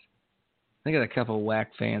fans. They got a couple of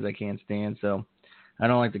whack fans I can't stand, so I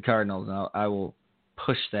don't like the Cardinals. I will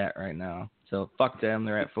push that right now. So fuck them.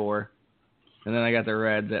 They're at 4. And then I got the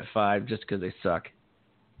Reds at 5 just because they suck.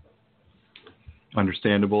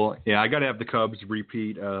 Understandable. Yeah, I got to have the Cubs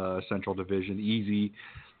repeat Central Division. Easy.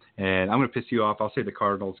 And I'm going to piss you off. I'll say the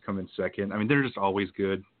Cardinals come in second. I mean, they're just always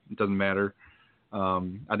good. It doesn't matter.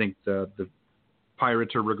 I think the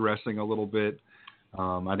Pirates are regressing a little bit.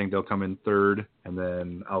 I think they'll come in third, and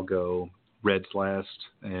then I'll go Reds last.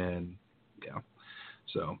 And, yeah.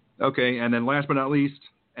 So, okay. And then last but not least,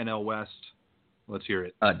 NL West. Let's hear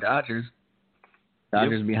it. Dodgers.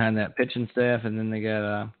 Dodgers behind that pitching staff, and then they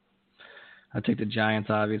got I'll take the Giants,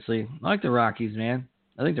 obviously. I like the Rockies, man.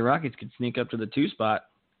 I think the Rockies could sneak up to the 2 spot,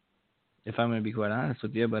 if I'm going to be quite honest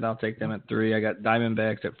with you, but I'll take them at 3. I got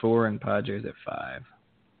Diamondbacks at 4 and Padres at 5.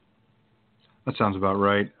 That sounds about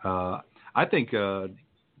right. I think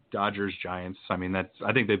Dodgers, Giants. I mean,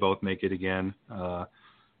 I think they both make it again. I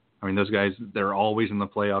mean, those guys, they're always in the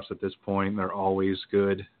playoffs at this point. They're always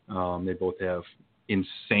good. They both have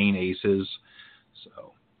insane aces,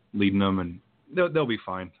 so leading them, and they'll be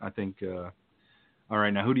fine. I think All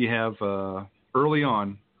right, now who do you have early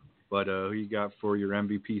on? But who you got for your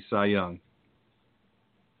MVP Cy Young?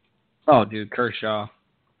 Oh, dude, Kershaw.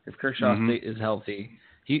 If Kershaw is healthy,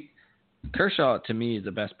 Kershaw to me is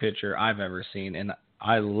the best pitcher I've ever seen, and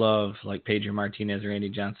I love like Pedro Martinez or Randy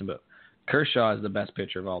Johnson, but Kershaw is the best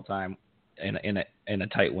pitcher of all time in a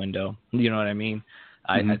tight window. You know what I mean?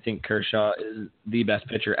 I think Kershaw is the best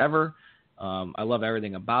pitcher ever. I love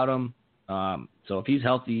everything about him. So if he's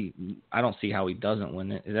healthy, I don't see how he doesn't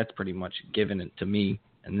win it. That's pretty much given it to me.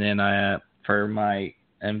 And then for my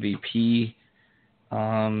MVP,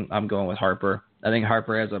 I'm going with Harper. I think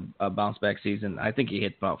Harper has a bounce back season. I think he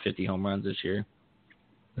hit about 50 home runs this year.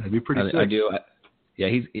 That'd be pretty sick. I do. Yeah,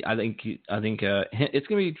 I think it's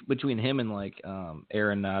gonna be between him and like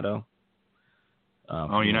Arenado.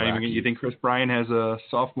 You think Chris Bryant has a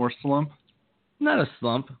sophomore slump? Not a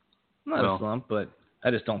slump, a slump, but I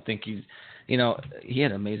just don't think he's. He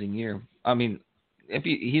had an amazing year. I mean, if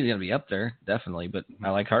he's gonna be up there, definitely. But I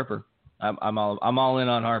like Harper. I'm all in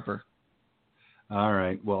on Harper. All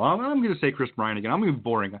right. Well, I'm going to say Chris Bryant again. I'm going to be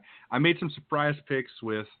boring. I made some surprise picks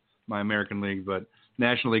with my American League, but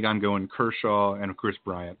National League, I'm going Kershaw and Chris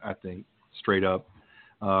Bryant, I think, straight up.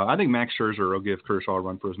 I think Max Scherzer will give Kershaw a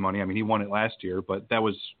run for his money. I mean, he won it last year, but that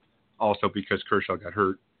was also because Kershaw got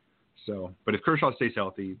hurt. So, but if Kershaw stays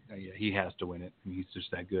healthy, he has to win it. I mean, he's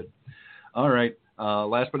just that good. All right.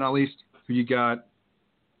 Last but not least, who you got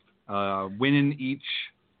winning each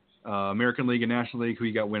American League and National League? Who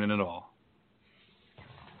you got winning it all?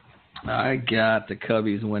 I got the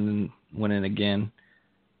Cubbies winning again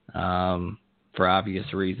for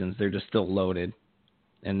obvious reasons. They're just still loaded.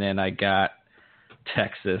 And then I got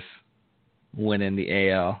Texas winning the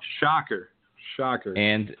AL. Shocker.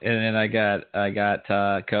 And then I got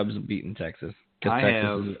Cubs beating Texas. Because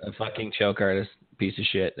Texas is a fucking choke artist piece of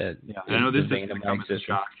shit. I know this is going to come as a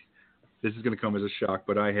shock. This is going to come as a shock,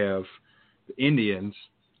 but I have the Indians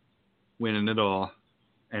winning it all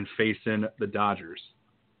and facing the Dodgers.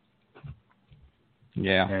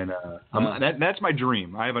 Yeah, and that's my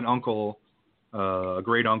dream. I have an uncle, a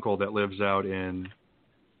great uncle that lives out in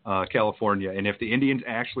California, and if the Indians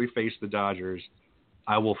actually face the Dodgers,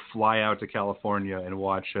 I will fly out to California and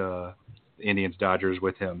watch the Indians Dodgers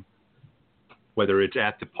with him, whether it's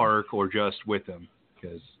at the park or just with him,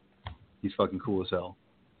 because he's fucking cool as hell.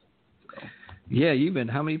 So. Yeah,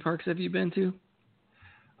 how many parks have you been to?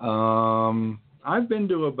 I've been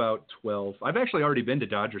to about 12. I've actually already been to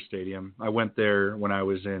Dodger Stadium. I went there when I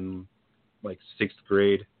was in like 6th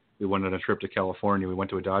grade. We went on a trip to California. We went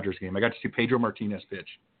to a Dodgers game. I got to see Pedro Martinez pitch.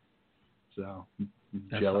 So,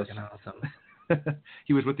 that's jealous. Fucking awesome.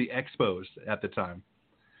 He was with the Expos at the time.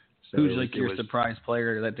 So who's like your surprise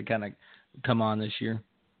player that to kind of come on this year?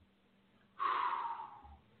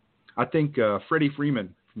 I think Freddie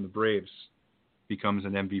Freeman from the Braves becomes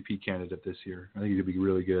an MVP candidate this year. I think he'd be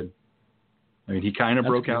really good. I mean, he kind of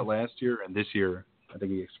broke out last year, and this year, I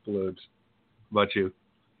think he explodes. How about you?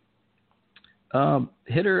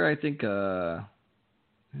 Hitter, I think. Let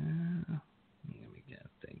me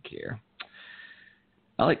think here.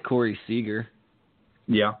 I like Corey Seager.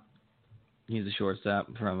 Yeah, he's a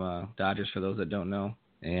shortstop from Dodgers. For those that don't know,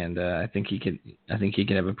 and I think he could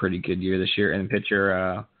have a pretty good year this year. And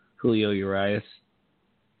pitcher Julio Urias.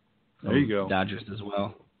 There you go. Dodgers as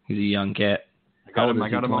well. He's a young cat. I got him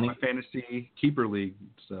on my fantasy keeper league.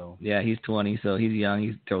 So yeah, he's 20, so he's young.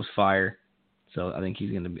 He throws fire. So I think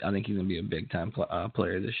he's gonna be a big time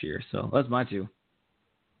player this year. So that's my two.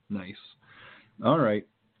 Nice. All right.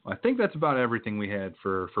 I think that's about everything we had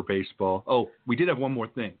for baseball. Oh, we did have one more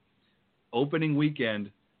thing. Opening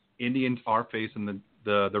weekend, Indians are facing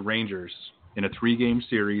the Rangers in a 3-game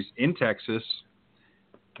series in Texas,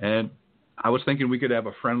 and I was thinking we could have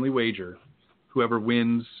a friendly wager. Whoever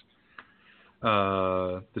wins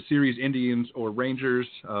the series, Indians or Rangers,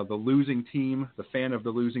 the losing team, the fan of the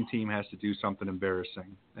losing team has to do something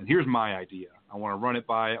embarrassing. And here's my idea. I want to run it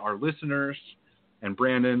by our listeners and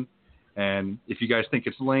Brandon. And if you guys think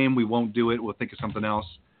it's lame, we won't do it. We'll think of something else.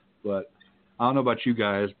 But I don't know about you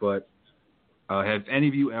guys, but have any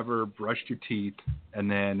of you ever brushed your teeth and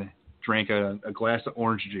then drank a glass of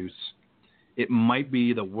orange juice? It might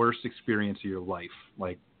be the worst experience of your life.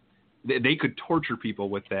 Like, they could torture people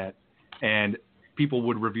with that, and people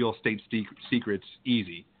would reveal state secrets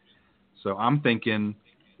easy. So I'm thinking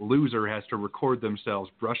loser has to record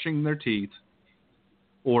themselves brushing their teeth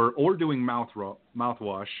or doing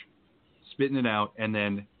mouthwash, spitting it out, and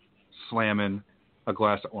then slamming a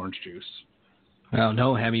glass of orange juice. Oh,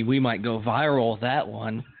 no, Hemmy, we might go viral with that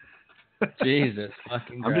one. Jesus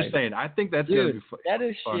fucking Christ. I'm just saying, I think that's going to be fun. That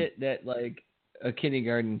is shit that, like, a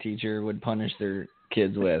kindergarten teacher would punish their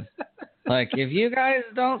kids with. Like, if you guys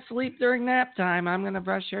don't sleep during nap time, I'm going to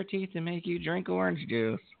brush your teeth and make you drink orange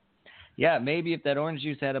juice. Yeah, maybe if that orange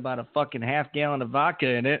juice had about a fucking half gallon of vodka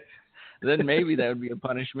in it, then maybe that would be a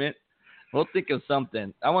punishment. We'll think of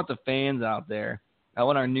something. I want the fans out there. I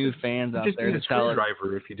want our new fans out there to tell us.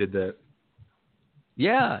 Screwdriver if you did that.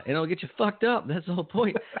 Yeah, and it'll get you fucked up. That's the whole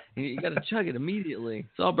point. You got to chug it immediately.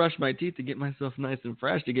 So I'll brush my teeth to get myself nice and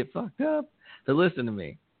fresh to get fucked up. So listen to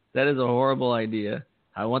me. That is a horrible idea.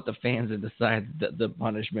 I want the fans to decide the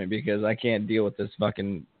punishment because I can't deal with this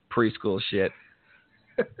fucking preschool shit.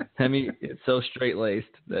 I mean, it's so straight-laced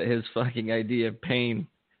that his fucking idea of pain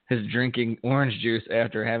is drinking orange juice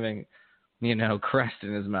after having, crest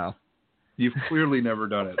in his mouth. You've clearly never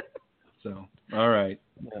done it. So, all right.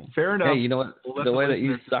 Fair enough. Hey, you know what? The way that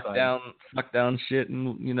you suck down shit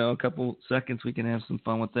in, a couple seconds, we can have some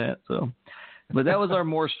fun with that. So, but that was our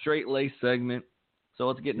more straight-laced segment. So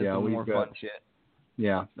let's get into some more fun shit.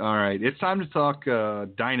 Yeah. All right. It's time to talk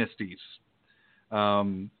dynasties.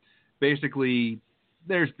 Basically,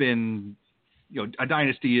 there's been, a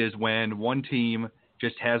dynasty is when one team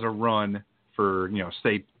just has a run for,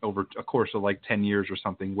 say, over a course of like 10 years or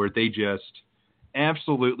something where they just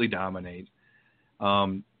absolutely dominate.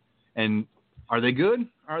 And are they good?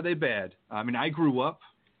 Are they bad? I mean, I grew up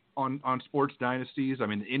on Sports Dynasties. I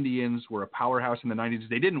mean, the Indians were a powerhouse in the 90s.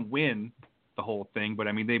 They didn't win the whole thing, but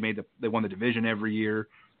I mean, they won the division every year,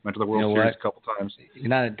 went to the World Series a couple times. You're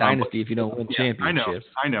not a dynasty if you don't win championships.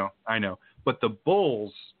 I know. But the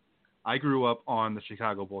Bulls, I grew up on the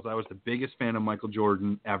Chicago Bulls. I was the biggest fan of Michael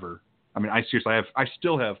Jordan ever. I mean, I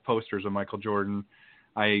still have posters of Michael Jordan.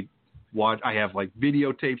 I have like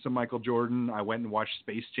videotapes of Michael Jordan. I went and watched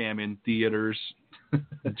Space Jam in theaters.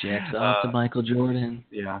 Jacks off to Michael Jordan.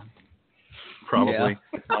 Yeah, probably.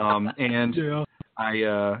 Yeah.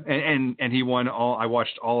 And he won all. I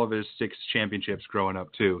watched all of his 6 championships growing up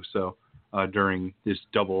too. So during this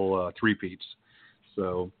double three-peats.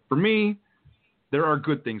 So for me, there are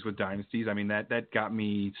good things with dynasties. I mean, that got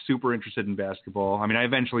me super interested in basketball. I mean, I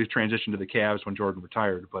eventually transitioned to the Cavs when Jordan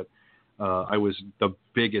retired, but I was the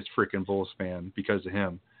biggest freaking Bulls fan because of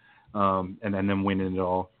him, and then them winning it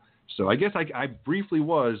all. So I guess I briefly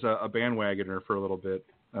was a bandwagoner for a little bit,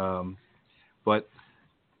 but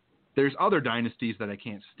there's other dynasties that I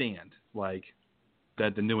can't stand, like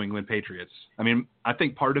the New England Patriots. I mean, I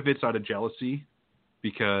think part of it's out of jealousy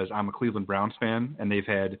because I'm a Cleveland Browns fan, and they've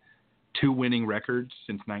had 2 winning records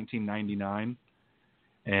since 1999,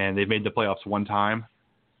 and they've made the playoffs 1 time.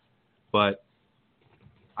 But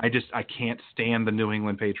I can't stand the New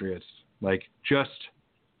England Patriots. Like, just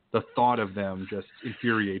the thought of them just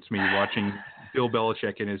infuriates me, watching Bill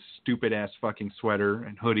Belichick in his stupid-ass fucking sweater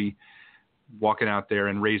and hoodie walking out there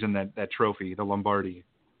and raising that trophy, the Lombardi.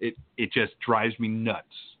 It just drives me nuts.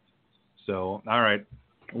 So, all right,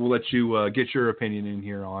 we'll let you get your opinion in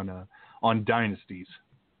here on dynasties.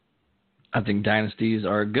 I think dynasties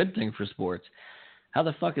are a good thing for sports. How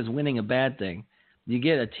the fuck is winning a bad thing? You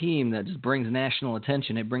get a team that just brings national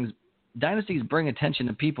attention. Dynasties bring attention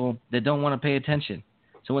to people that don't want to pay attention.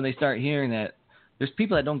 So when they start hearing that, there's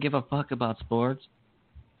people that don't give a fuck about sports,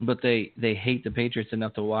 but they hate the Patriots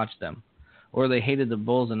enough to watch them, or they hated the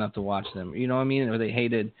Bulls enough to watch them. You know what I mean? Or they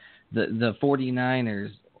hated the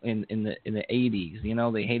 49ers in the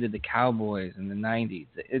 80s. They hated the Cowboys in the 90s.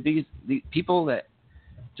 These people that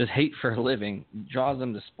just hate for a living draws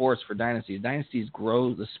them to sports for dynasties. Dynasties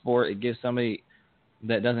grow the sport. It gives somebody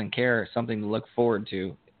that doesn't care something to look forward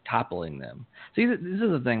to, toppling them. See, this is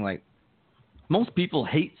the thing. Like, most people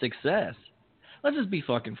hate success. Let's just be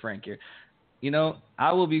fucking frank here.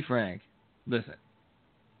 I will be frank. Listen,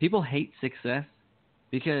 people hate success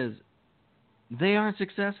because they aren't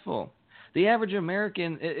successful. The average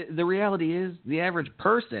American, the reality is, the average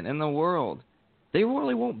person in the world, they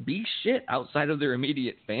really won't be shit outside of their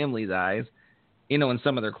immediate family's eyes, and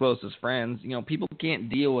some of their closest friends. People can't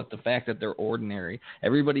deal with the fact that they're ordinary.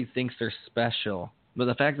 Everybody thinks they're special. But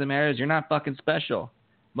the fact of the matter is, you're not fucking special.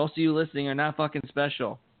 Most of you listening are not fucking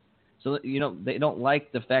special. So, they don't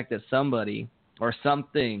like the fact that somebody or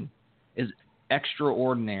something is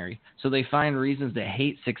extraordinary. So they find reasons to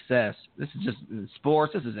hate success. This is just in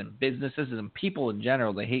sports. This is in business. This is in people in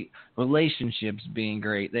general. They hate relationships being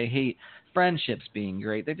great. They hate friendships being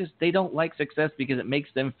great. They don't like success because it makes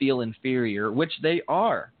them feel inferior, which they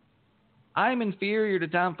are. I'm inferior to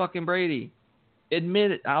Tom fucking Brady.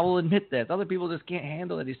 Admit it. I will admit that. Other people just can't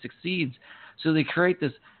handle that he succeeds. So they create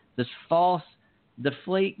this false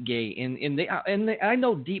deflate gate, and I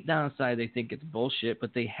know deep down inside they think it's bullshit,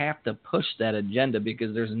 but they have to push that agenda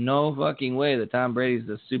because there's no fucking way that Tom Brady's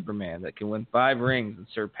the Superman that can win 5 rings and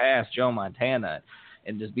surpass Joe Montana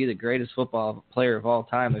and just be the greatest football player of all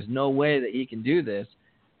time. There's no way that he can do this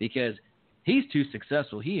because he's too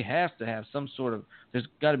successful. He has to have some sort of – there's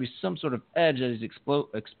got to be some sort of edge that he's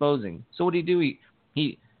exposing. So what did he do?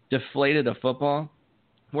 He deflated a football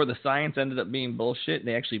where the science ended up being bullshit, and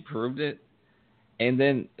they actually proved it. And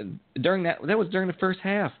then during that was during the first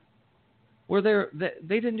half, where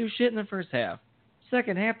they didn't do shit in the first half.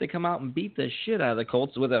 Second half, they come out and beat the shit out of the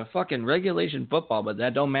Colts with a fucking regulation football, but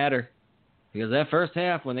that don't matter. Because that first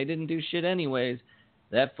half, when they didn't do shit anyways,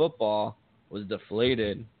 that football was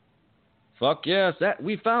deflated. Fuck yes,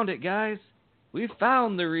 we found it, guys. We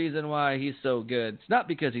found the reason why he's so good. It's not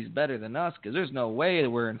because he's better than us, because there's no way that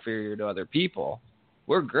we're inferior to other people.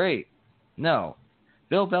 We're great. No.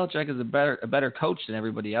 Bill Belichick is a better coach than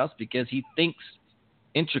everybody else because he thinks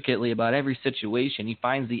intricately about every situation. He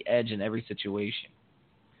finds the edge in every situation.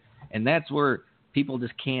 And that's where people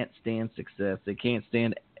just can't stand success. They can't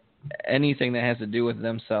stand anything that has to do with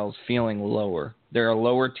themselves feeling lower. They're a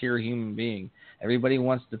lower tier human being. Everybody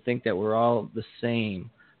wants to think that we're all the same.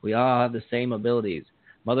 We all have the same abilities.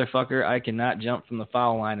 Motherfucker, I cannot jump from the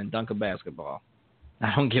foul line and dunk a basketball.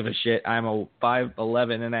 I don't give a shit. I'm a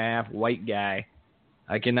 5'11 and a half white guy.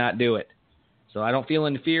 I cannot do it. So I don't feel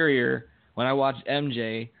inferior when I watch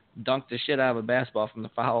MJ dunk the shit out of a basketball from the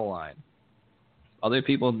foul line. Other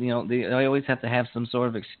people, they always have to have some sort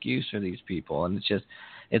of excuse for these people, and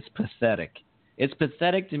it's pathetic. It's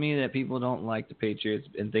pathetic to me that people don't like the Patriots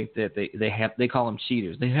and think that they call them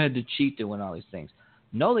cheaters. They had to cheat to win all these things.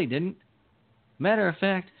 No, they didn't. Matter of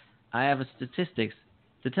fact, I have statistics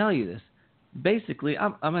to tell you this. Basically,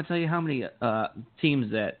 I'm going to tell you how many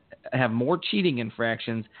teams that have more cheating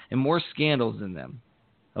infractions and more scandals than them.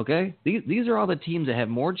 Okay? These are all the teams that have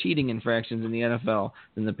more cheating infractions in the NFL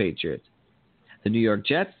than the Patriots. The New York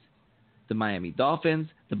Jets, the Miami Dolphins,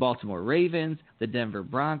 the Baltimore Ravens, the Denver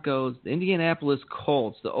Broncos, the Indianapolis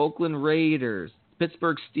Colts, the Oakland Raiders,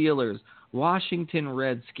 Pittsburgh Steelers, Washington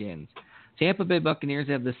Redskins. Tampa Bay Buccaneers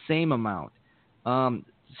have the same amount.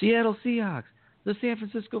 Seattle Seahawks, the San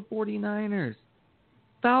Francisco 49ers,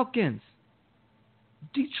 Falcons,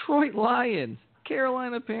 Detroit Lions,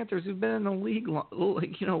 Carolina Panthers, who've been in the league,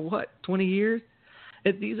 20 years?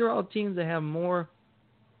 These are all teams that have more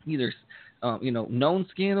either known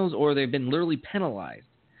scandals or they've been literally penalized.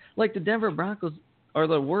 Like the Denver Broncos are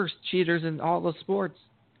the worst cheaters in all the sports.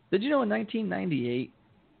 Did you know in 1998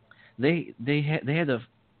 they had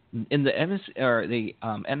in the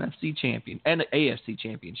NFC champion and the AFC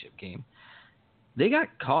championship game, they got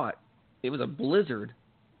caught. It was a blizzard.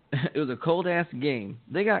 It was a cold ass game.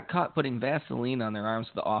 They got caught putting Vaseline on their arms.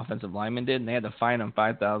 The offensive lineman did, and they had to fine them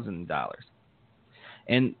 $5,000.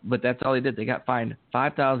 But that's all they did. They got fined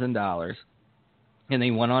 $5,000, and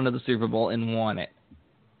they went on to the Super Bowl and won it.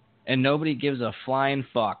 And nobody gives a flying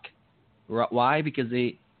fuck. Why? Because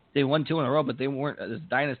they won 2 in a row, but they weren't this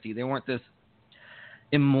dynasty. They weren't this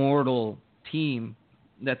immortal team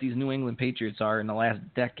that these New England Patriots are in the last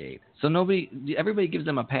decade. So everybody gives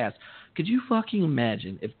them a pass. Could you fucking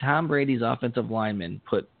imagine if Tom Brady's offensive linemen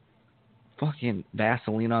put fucking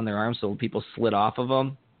Vaseline on their arms so people slid off of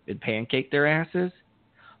them and pancake their asses?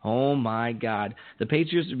 Oh my God. The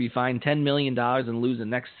Patriots would be fined $10 million and lose the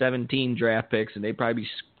next 17 draft picks, and they'd probably be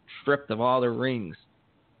stripped of all their rings.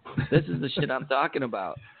 This is the shit I'm talking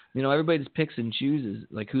about. Everybody just picks and chooses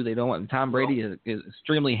like who they don't want. And Tom Brady is an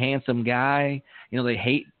extremely handsome guy. They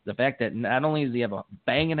hate the fact that not only does he have a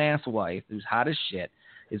banging ass wife who's hot as shit,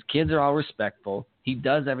 his kids are all respectful. He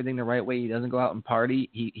does everything the right way. He doesn't go out and party.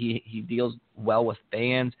 He deals well with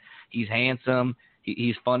fans. He's handsome.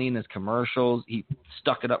 He's funny in his commercials. He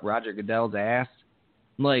stuck it up Roger Goodell's ass.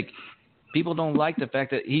 Like, people don't like the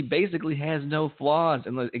fact that he basically has no flaws.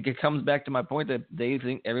 And it comes back to my point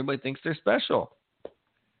that everybody thinks they're special.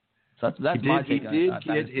 So that's my take on it. He did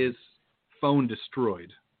get his phone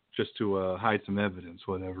destroyed just to hide some evidence,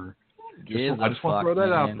 whatever. I just want to throw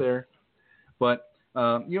that out there. But,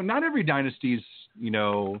 not every dynasty's,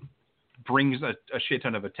 brings a shit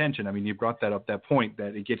ton of attention. I mean, you brought that point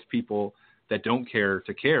that it gets people that don't care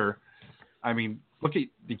to care. I mean, look at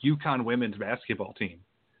the UConn women's basketball team.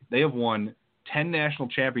 They have won 10 national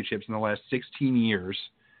championships in the last 16 years.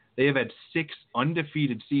 They have had 6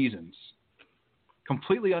 undefeated seasons.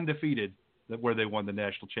 Completely undefeated, where they won the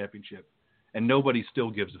national championship, and nobody still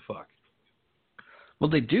gives a fuck. Well,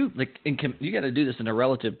 they do. You got to do this in a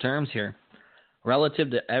relative terms here.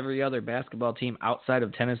 Relative to every other basketball team outside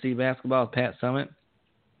of Tennessee basketball, Pat Summitt,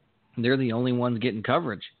 they're the only ones getting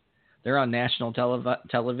coverage. They're on national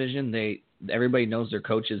television. Everybody knows their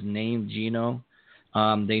coach's name, Gino.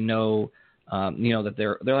 They know, that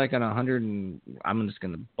they're like on 100. I'm just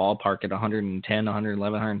going to ballpark at 110,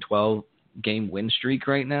 111, 112 game win streak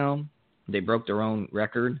right now. They broke their own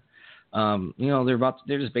record. They're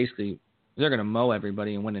going to mow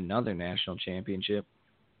everybody and win another national championship.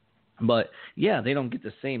 But yeah, they don't get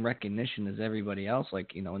the same recognition as everybody else,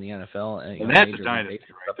 like, in the NFL. And that's a dynasty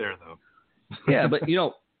right there, though. Yeah, but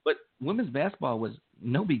but women's basketball was,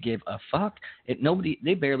 nobody gave a fuck.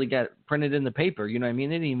 They barely got printed in the paper. You know what I mean?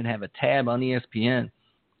 They didn't even have a tab on ESPN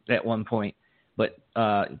at one point. But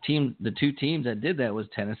the two teams that did that was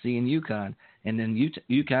Tennessee and UConn. And then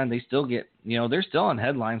UConn, they still get, they're still on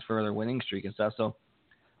headlines for their winning streak and stuff. So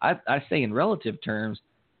I say in relative terms,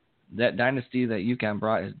 that dynasty that UConn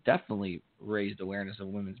brought has definitely raised awareness of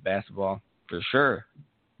women's basketball for sure.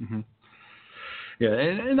 Mm-hmm. Yeah,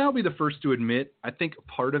 and I'll be the first to admit, I think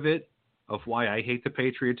part of it, of why I hate the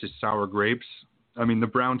Patriots, is sour grapes. I mean, the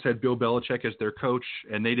Browns had Bill Belichick as their coach,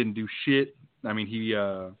 and they didn't do shit. I mean, he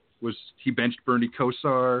benched Bernie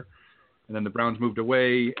Kosar, and then the Browns moved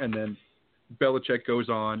away, and then Belichick goes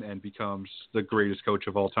on and becomes the greatest coach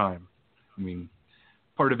of all time. I mean,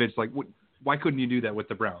 part of it's like, why couldn't you do that with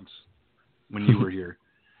the Browns when you were here?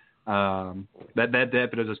 That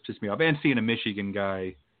does just piss me off. And seeing a Michigan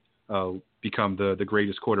guy become the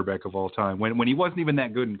greatest quarterback of all time when he wasn't even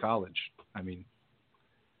that good in college. I mean,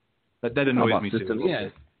 that annoys me too. Yeah,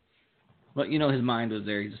 but his mind was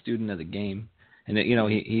there. He's a student of the game, and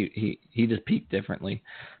he just peaked differently.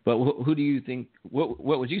 But who do you think? What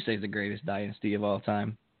would you say is the greatest dynasty of all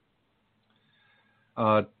time?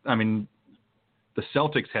 I mean, the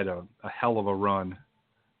Celtics had a hell of a run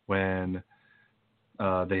when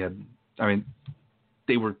they had. I mean,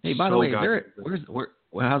 they were. Hey, by the way,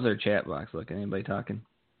 how's their chat box looking? Anybody talking?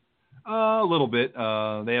 A little bit.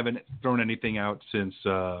 They haven't thrown anything out since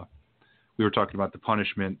we were talking about the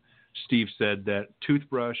punishment. Steve said that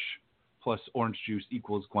toothbrush plus orange juice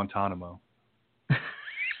equals Guantanamo.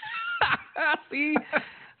 See,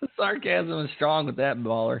 the sarcasm is strong with that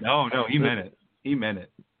baller. No, he meant it. He meant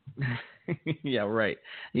it. Yeah, right.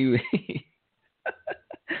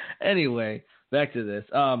 Anyway, back to this.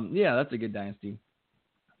 Yeah, that's a good dynasty.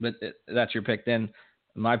 But that's your pick. Then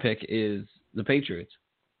my pick is the Patriots.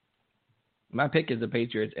 My pick is the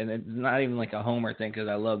Patriots, and it's not even like a homer thing because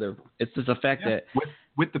I love their. It's just the fact that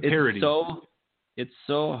with the parity, it's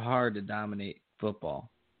so hard to dominate football,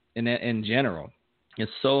 in general.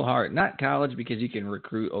 It's so hard. Not college because you can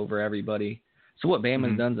recruit over everybody. So what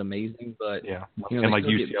Bama's done's amazing, but and like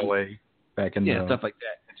UCLA back in the stuff like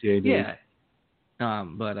that. NCAA.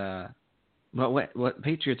 Yeah. But what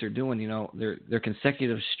Patriots are doing, their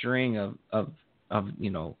consecutive string of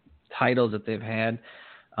titles that they've had.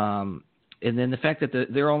 And then the fact that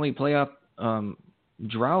their only playoff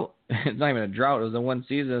drought, it's not even a drought, it was the one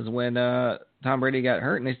season is when Tom Brady got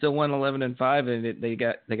hurt and they still won 11-5 and they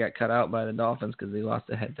got cut out by the Dolphins because they lost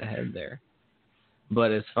the head-to-head there.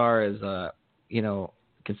 But as far as,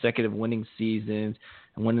 consecutive winning seasons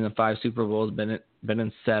and winning the 5 Super Bowls, been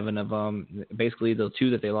in 7 of them. Basically, the 2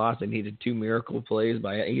 that they lost, they needed 2 miracle plays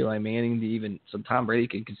by Eli Manning so Tom Brady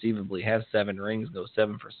could conceivably have 7 rings, go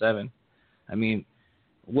 7 for 7. I mean,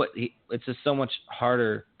 it's just so much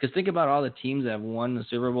harder because think about all the teams that have won the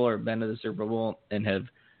Super Bowl or been to the Super Bowl and have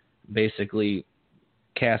basically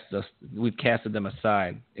we've casted them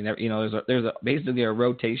aside. And there's basically a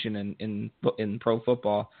rotation in pro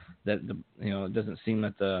football that it doesn't seem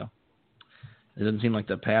like the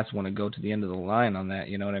Pats want to go to the end of the line on that.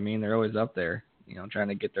 You know what I mean? They're always up there, trying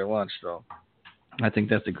to get their lunch. So I think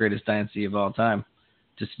that's the greatest dynasty of all time,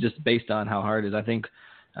 just based on how hard it is.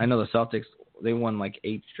 I know the Celtics. They won like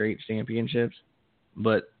 8 straight championships,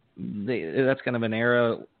 but that's kind of an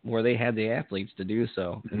era where they had the athletes to do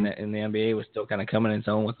so, and the NBA was still kind of coming in its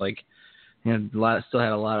own with still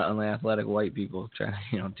had a lot of unathletic white people trying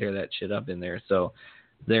to tear that shit up in there. So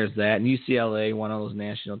there's that. And UCLA won all those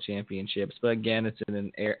national championships, but again, it's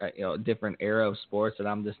in a different era of sports that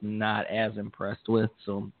I'm just not as impressed with.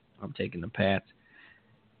 So I'm taking the Pats.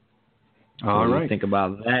 All right. What do you think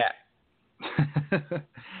about that?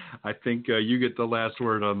 I think you get the last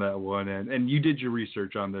word on that one, and you did your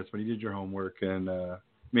research on this, but you did your homework and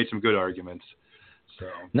made some good arguments. So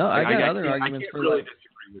no, I got other arguments I can't really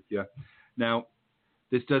disagree with you. Now,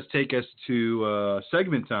 this does take us to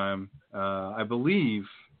segment time. I believe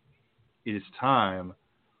it is time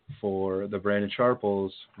for the Brandon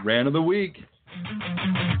Sharples Rant of the Week.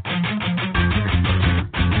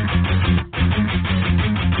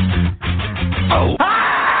 Oh.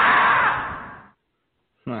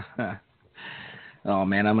 Oh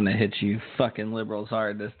man, I'm gonna hit you fucking liberals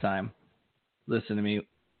hard this time. Listen to me.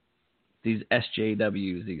 These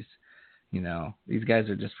SJWs, these guys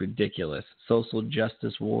are just ridiculous. Social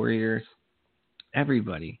justice warriors.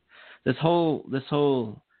 Everybody. This whole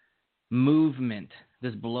movement.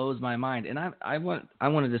 This blows my mind. And I want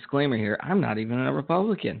a disclaimer here. I'm not even a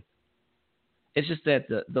Republican. It's just that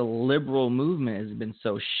the liberal movement has been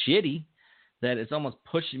so shitty that it's almost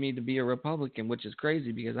pushing me to be a Republican, which is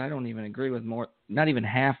crazy because I don't even agree with not even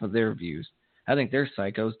half of their views. I think they're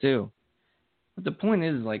psychos too. But the point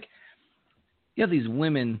is, like, you have these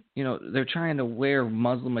women, they're trying to wear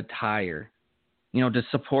Muslim attire, to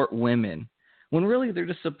support women, when really they're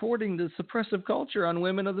just supporting the suppressive culture on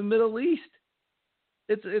women of the Middle East.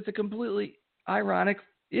 It's a completely ironic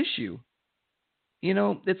issue.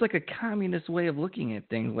 It's like a communist way of looking at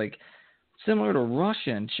things, like similar to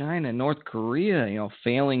Russia and China and North Korea,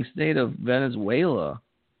 failing state of Venezuela.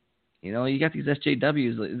 You got these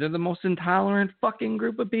SJWs. They're the most intolerant fucking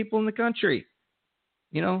group of people in the country.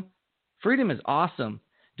 Freedom is awesome.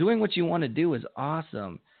 Doing what you want to do is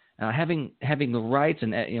awesome. Having the rights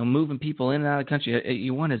and moving people in and out of the country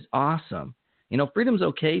you want is awesome. Freedom's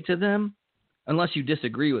okay to them unless you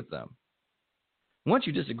disagree with them. Once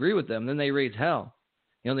you disagree with them, then they raise hell.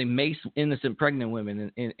 They mace innocent pregnant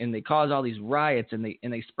women and they cause all these riots and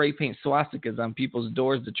they spray paint swastikas on people's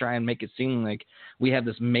doors to try and make it seem like we have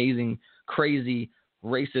this amazing, crazy,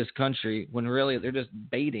 racist country when really they're just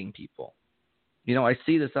baiting people. I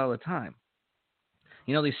see this all the time.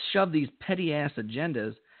 They shove these petty ass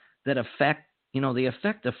agendas that affect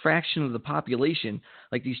a fraction of the population,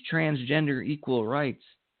 like these transgender equal rights.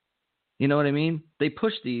 You know what I mean? They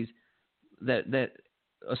push these that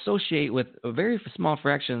associate with a very small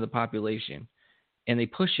fraction of the population, and they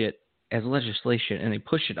push it as legislation, and they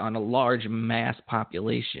push it on a large mass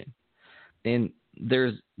population. And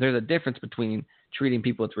there's a difference between treating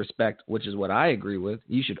people with respect, which is what I agree with.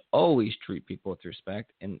 You should always treat people with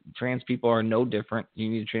respect, and trans people are no different. You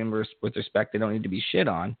need to treat them with respect. They don't need to be shit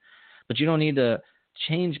on, but you don't need to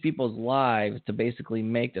change people's lives to basically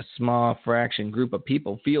make a small fraction group of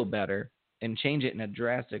people feel better and change it in a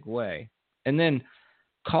drastic way. And then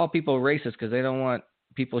call people racist because they don't want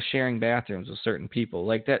people sharing bathrooms with certain people.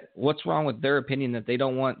 Like that, what's wrong with their opinion that they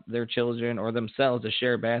don't want their children or themselves to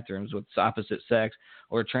share bathrooms with opposite sex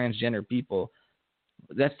or transgender people?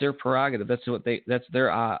 That's their prerogative. That's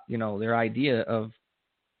their their idea of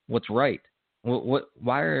what's right.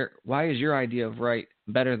 Why is your idea of right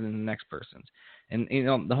better than the next person's? And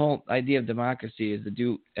the whole idea of democracy is to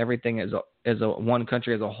do everything as a one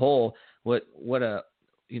country as a whole. What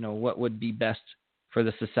would be best for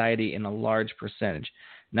the society in a large percentage,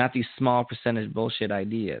 not these small percentage bullshit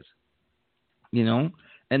ideas.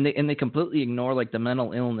 And they completely ignore like the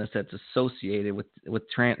mental illness that's associated with the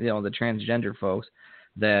transgender folks.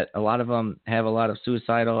 That a lot of them have a lot of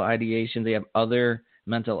suicidal ideation. They have other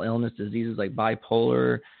mental illness diseases like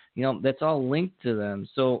bipolar. That's all linked to them.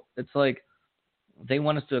 So it's like they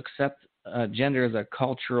want us to accept gender as a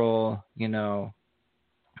cultural,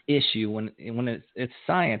 issue when it's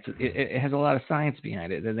science. It has a lot of science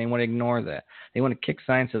behind it, and they want to ignore that. They want to kick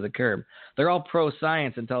science to the curb. They're all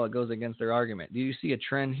pro-science until it goes against their argument. Do you see a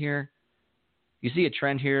trend here?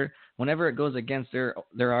 Whenever it goes against their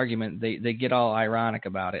argument, they get all ironic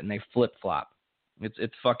about it and they flip-flop.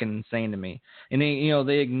 It's fucking insane to me. And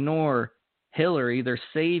they ignore Hillary, their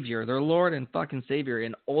savior, their Lord and fucking savior,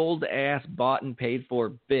 an old ass bought and paid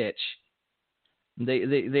for bitch.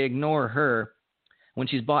 They ignore her when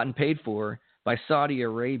she's bought and paid for by Saudi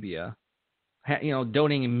Arabia,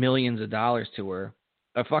 donating millions of dollars to her.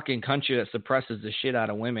 A fucking country that suppresses the shit out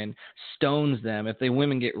of women, stones them. If the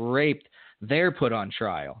women get raped, they're put on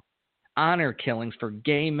trial. Honor killings for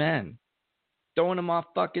gay men, throwing them off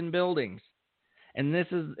fucking buildings. And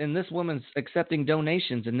this woman's accepting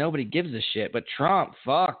donations and nobody gives a shit. But Trump,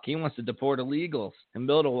 he wants to deport illegals and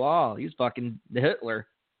build a wall. He's fucking Hitler.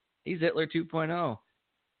 He's Hitler 2.0.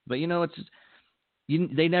 But it's just,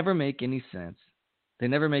 they never make any sense. They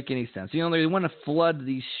never make any sense. They want to flood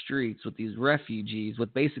these streets with these refugees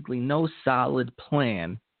with basically no solid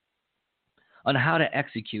plan on how to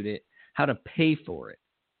execute it, how to pay for it.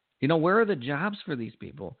 Where are the jobs for these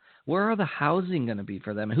people? Where are the housing going to be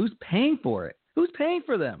for them? And who's paying for it? Who's paying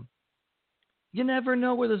for them? You never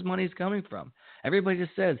know where this money's coming from. Everybody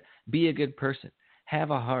just says, be a good person. Have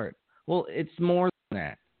a heart. Well, it's more than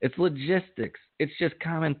that. It's logistics. It's just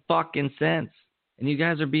common fucking sense. And you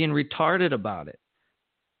guys are being retarded about it.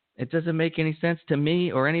 It doesn't make any sense to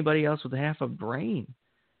me or anybody else with half a brain.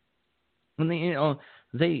 When they want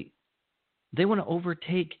to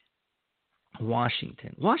overtake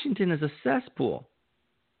Washington. Washington is a cesspool.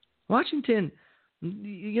 Washington,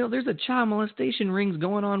 there's a child molestation rings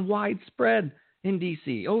going on widespread in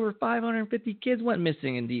D.C. Over 550 kids went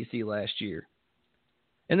missing in D.C. last year.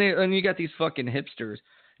 And you got these fucking hipsters.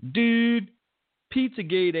 Dude,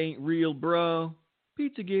 Pizzagate ain't real, bro.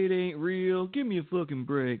 Pizzagate ain't real. Give me a fucking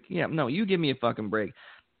break. Yeah, no, you give me a fucking break.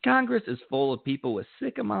 Congress is full of people with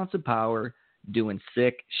sick amounts of power doing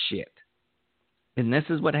sick shit. And this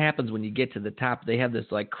is what happens when you get to the top. They have this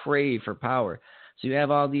like crave for power. So you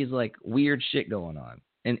have all these like weird shit going on.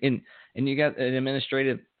 And you got an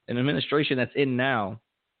administration that's in now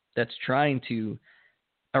that's trying to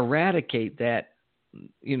eradicate that,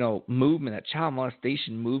 movement, that child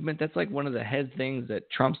molestation movement. That's like one of the head things that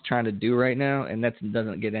Trump's trying to do right now, and that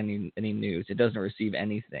doesn't get any news. It doesn't receive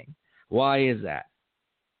anything. Why is that?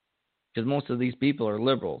 Because most of these people are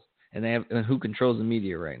liberals, and they have who controls the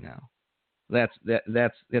media right now. That's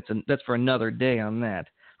for another day on that.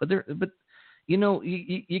 But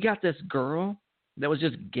you got this girl that was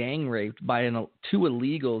just gang raped by two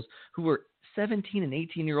illegals who were 17 and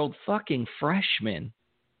 18-year-old fucking freshmen.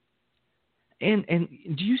 And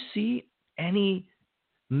do you see any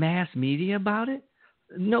mass media about it?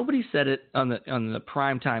 Nobody said it on the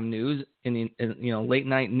primetime news, in late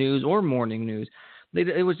night news or morning news.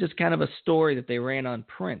 It was just kind of a story that they ran on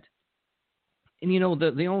print. And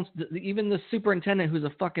even the superintendent, who's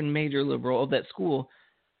a fucking major liberal of that school,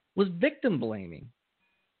 was victim blaming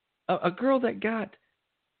a girl that got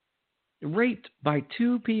raped by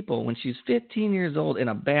two people when she was 15 years old in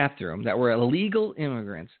a bathroom that were illegal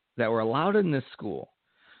immigrants that were allowed in this school.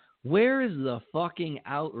 Where is the fucking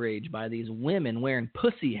outrage by these women wearing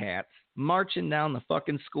pussy hats marching down the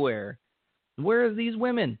fucking square? Where are these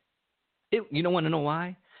women? You don't want to know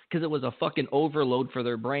why? Because it was a fucking overload for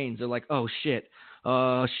their brains. They're like, oh shit,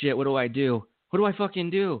 what do I do? What do I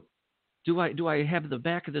fucking do? Do I have the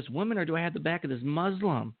back of this woman or do I have the back of this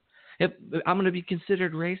Muslim? If I'm going to be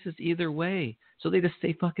considered racist either way. So they just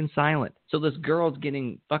stay fucking silent. So this girl's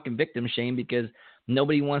getting fucking victim shamed because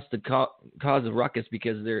nobody wants to cause a ruckus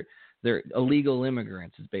because they're illegal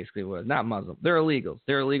immigrants is basically what it is. Not Muslim. They're illegals.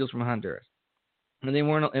 They're illegals from Honduras. And they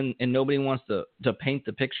weren't, and nobody wants to paint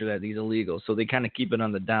the picture that these illegals. So they kind of keep it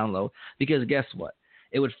on the down low because guess what?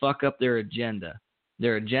 It would fuck up their agenda.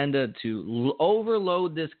 Their agenda to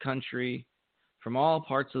overload this country from all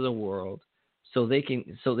parts of the world. So they can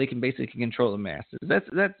basically control the masses. That's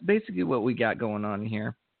basically what we got going on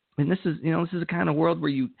here. And this is the kind of world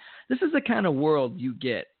you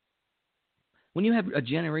get when you have a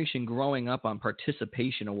generation growing up on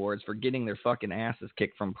participation awards for getting their fucking asses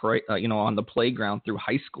kicked from on the playground through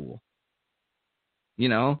high school.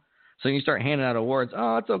 So you start handing out awards.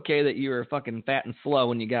 Oh, it's okay that you were fucking fat and slow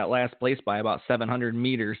when you got last place by about 700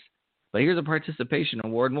 meters. But here's a participation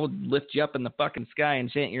award, and we'll lift you up in the fucking sky and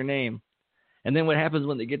chant your name. And then what happens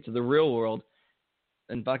when they get to the real world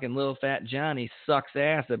and fucking little fat Johnny sucks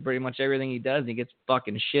ass at pretty much everything he does and he gets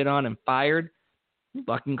fucking shit on and fired, he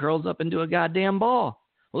fucking curls up into a goddamn ball.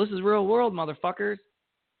 Well, this is real world, motherfuckers.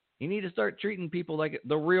 You need to start treating people like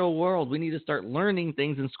the real world. We need to start learning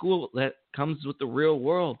things in school that comes with the real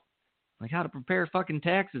world. Like how to prepare fucking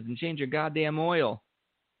taxes and change your goddamn oil.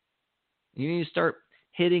 You need to start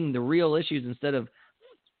hitting the real issues instead of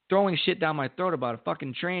throwing shit down my throat about a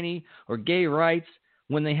fucking tranny or gay rights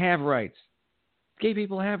when they have rights. Gay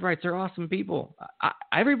people have rights. They're awesome people.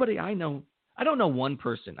 Everybody I know, I don't know one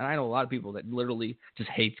person, and I know a lot of people that literally just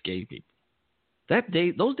hates gay people.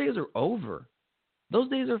 Those days are over. Those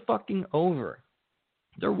days are fucking over.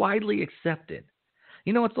 They're widely accepted.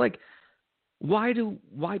 It's like, why do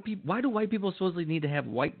white people supposedly need to have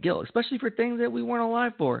white guilt, especially for things that we weren't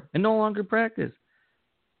alive for and no longer practice?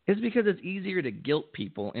 It's because it's easier to guilt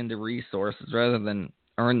people into resources rather than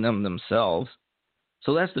earn them themselves.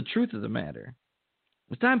 So that's the truth of the matter.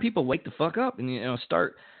 It's time people wake the fuck up and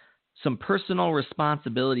start some personal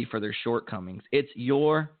responsibility for their shortcomings. It's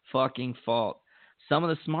your fucking fault. Some of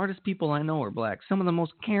the smartest people I know are black. Some of the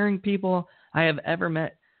most caring people I have ever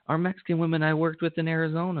met are Mexican women I worked with in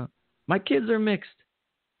Arizona. My kids are mixed.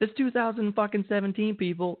 It's 2017,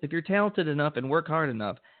 people. If you're talented enough and work hard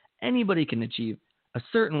enough, anybody can achieve a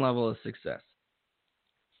certain level of success.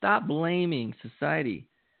 Stop blaming society.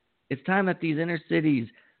 It's time that these inner cities,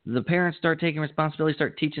 the parents start taking responsibility,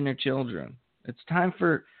 start teaching their children. It's time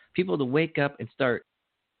for people to wake up and start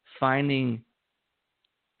finding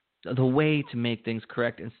the way to make things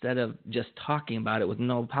correct instead of just talking about it with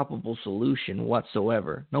no palpable solution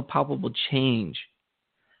whatsoever, no palpable change.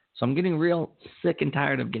 So I'm getting real sick and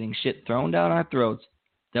tired of getting shit thrown down our throats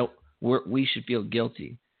that we should feel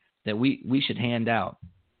guilty, that we should hand out,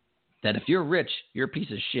 that if you're rich, you're a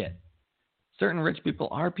piece of shit. Certain rich people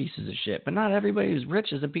are pieces of shit, but not everybody who's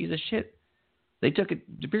rich is a piece of shit.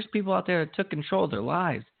 There's people out there that took control of their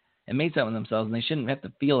lives and made something of themselves, and they shouldn't have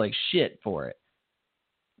to feel like shit for it.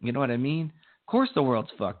 You know what I mean? Of course the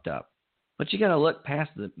world's fucked up, But you got to look past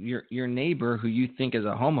your neighbor who you think is a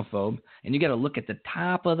homophobe, and you got to look at the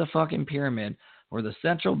top of the fucking pyramid where the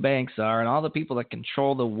central banks are and all the people that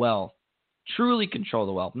control the wealth, truly control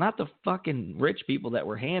the wealth, not the fucking rich people that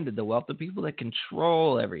were handed the wealth, the people that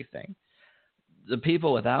control everything, the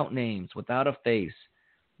people without names, without a face.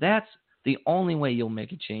 That's the only way you'll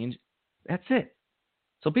make a change. That's it.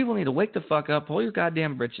 So people need to wake the fuck up, pull your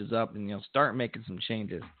goddamn britches up, and start making some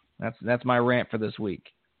changes. That's my rant for this week.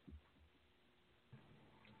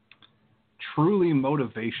 Truly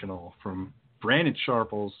motivational from Brandon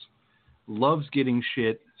Sharples. Loves getting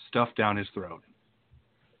shit stuffed down his throat.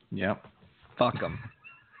 Yep. Fuck them.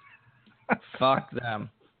 Fuck them.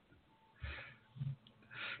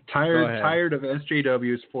 Tired of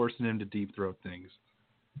SJWs forcing him to deep throat things.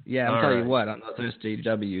 Yeah, I'm telling you what, on those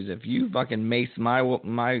SJWs, if you fucking mace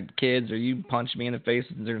my kids or you punch me in the face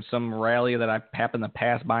and there's some rally that I happen to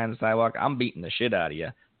pass by on the sidewalk, I'm beating the shit out of you.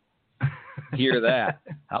 Hear that?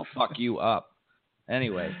 I'll fuck you up.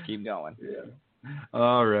 Anyway, keep going. Yeah.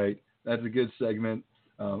 All right. That's a good segment.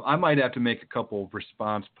 I might have to make a couple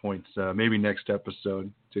response points, maybe next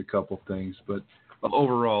episode, to a couple things. But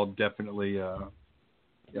overall, definitely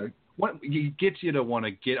it gets you to want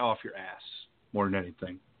to get off your ass more than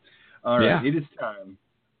anything. All right. It is time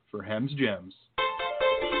for Hemm's Gems.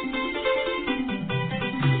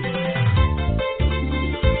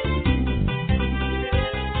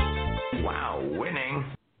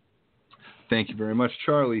 Thank you very much,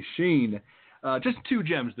 Charlie Sheen. Just 2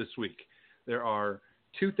 gems this week. There are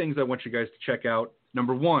 2 things I want you guys to check out.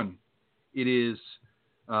 Number 1, it is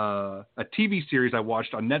a TV series I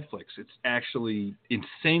watched on Netflix. It's actually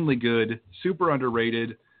insanely good, super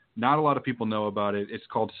underrated. Not a lot of people know about it. It's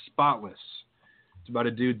called Spotless. It's about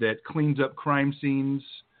a dude that cleans up crime scenes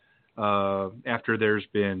after there's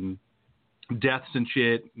been deaths and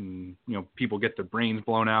shit, and people get their brains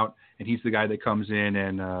blown out, and he's the guy that comes in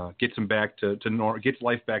and gets them back gets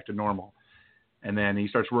life back to normal, and then he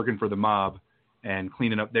starts working for the mob and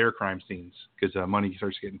cleaning up their crime scenes because money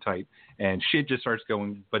starts getting tight, and shit just starts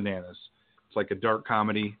going bananas. It's like a dark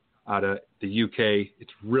comedy out of the UK.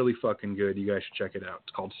 It's really fucking good. You guys should check it out.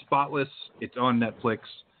 It's called Spotless. It's on Netflix.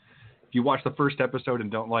 If you watch the first episode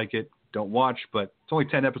and don't like it, don't watch, but it's only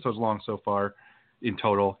 10 episodes long so far in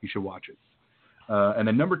total. You should watch it. And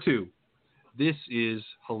then number 2, this is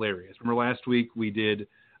hilarious. Remember last week we did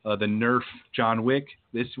the Nerf John Wick.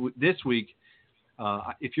 This week,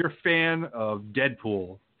 if you're a fan of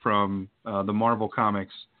Deadpool from the Marvel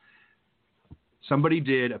Comics, somebody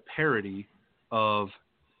did a parody of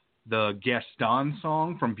the Gaston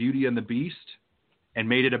song from Beauty and the Beast and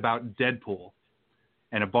made it about Deadpool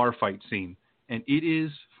and a bar fight scene. And it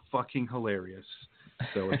is fucking hilarious.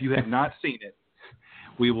 So if you have not seen it,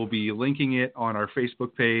 we will be linking it on our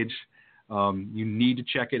Facebook page. You need to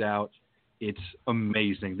check it out. It's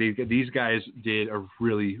amazing. These guys did a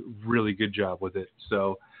really, really good job with it.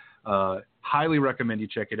 So highly recommend you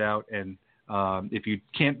check it out. And if you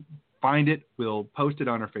can't find it, we'll post it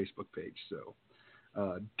on our Facebook page. So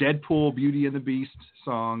Deadpool, Beauty and the Beast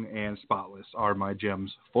song, and Spotless are my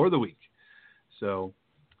gems for the week. So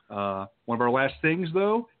one of our last things,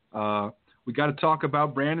 though, we got to talk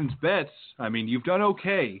about Brandon's bets. I mean, you've done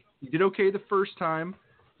okay. You did okay the first time.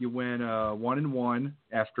 You went 1-1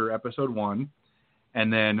 after episode 1.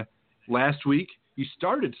 And then last week, you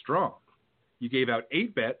started strong. You gave out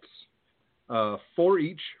 8 bets, 4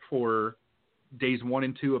 each for days 1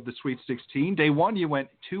 and 2 of the Sweet 16. Day 1, you went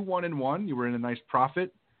 2-1-1. You were in a nice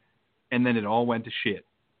profit. And then it all went to shit.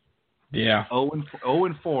 Yeah.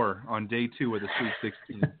 0-4 on day 2 of the Sweet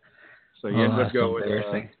 16. So you ended up going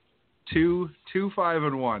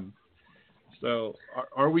 2-5-1. So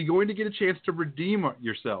are we going to get a chance to redeem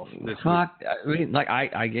yourself this week? I mean,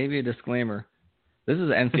 I gave you a disclaimer. This is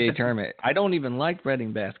an NCAA tournament. I don't even like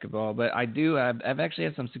betting basketball, but I do. I've actually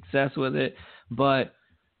had some success with it, but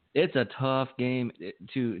it's a tough game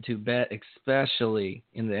to bet, especially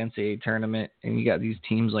in the NCAA tournament. And you got these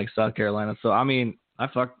teams like South Carolina. So I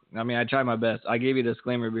tried my best. I gave you a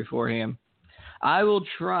disclaimer beforehand. I will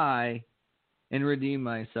try and redeem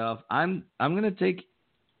myself. I'm going to take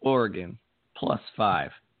Oregon +5.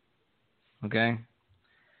 Okay.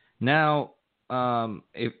 Now,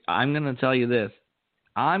 if I'm going to tell you this,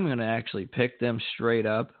 I'm going to actually pick them straight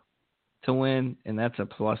up to win, and that's a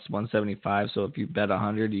 +175. So if you bet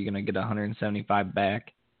 100, you're going to get 175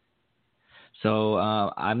 back. So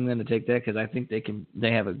I'm going to take that because I think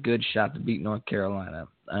they have a good shot to beat North Carolina.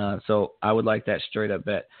 So I would like that straight up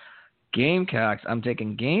bet. Gamecocks, I'm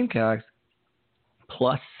taking Gamecocks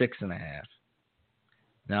 +6.5.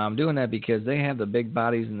 Now I'm doing that because they have the big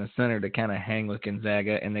bodies in the center to kind of hang with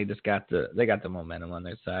Gonzaga, and they got the momentum on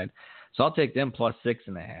their side. So I'll take them plus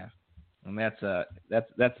 6.5, and that's a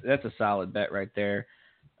solid bet right there.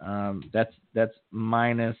 That's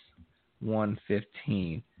minus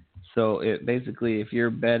 115. So it basically, if you're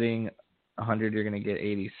betting 100, you're going to get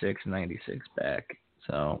 86.96 back.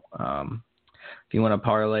 So if you want to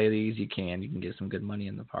parlay these, you can get some good money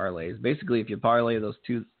in the parlays. Basically, if you parlay those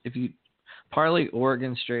two, if you parlay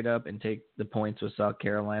Oregon straight up and take the points with South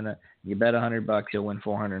Carolina, you bet $100, you'll win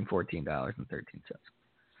 $414.13.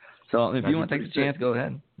 So if you want to take the chance, go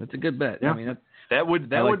ahead. That's a good bet. Yeah. I mean, that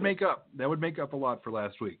would make up a lot for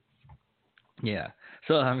last week. Yeah.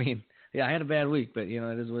 So I mean, yeah, I had a bad week, but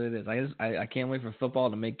it is what it is. I can't wait for football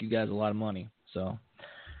to make you guys a lot of money. So.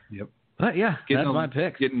 Yep. But yeah, that's my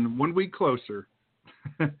picks. Getting 1 week closer.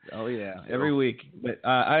 Oh yeah, every week. But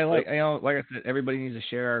I like I said, everybody needs to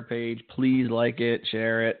share our page. Please like it,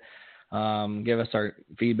 share it, give us our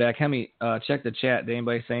feedback. Hemmy, check the chat. Did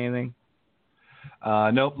anybody say anything?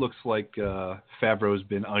 Nope. Looks like Favreau's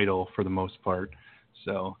been idle for the most part,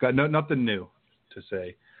 so got nothing new to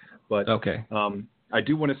say. But okay. I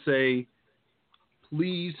do want to say,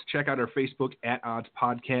 please check out our Facebook at Odds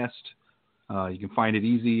Podcast. You can find it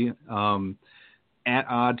easy. At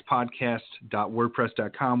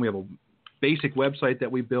oddspodcast.wordpress.com. We have a basic website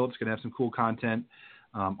that we built. It's going to have some cool content,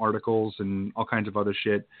 articles, and all kinds of other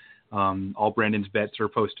shit. All Brandon's bets are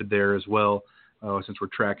posted there as well, since we're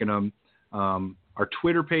tracking them. Our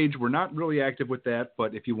Twitter page, we're not really active with that,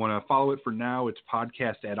 but if you want to follow it for now, it's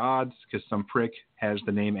Podcast at Odds, because some prick has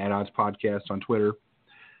the name At Odds Podcast on Twitter.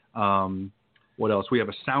 What else? We have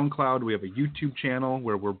a SoundCloud. We have a YouTube channel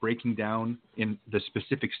where we're breaking down in the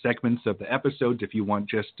specific segments of the episodes. If you want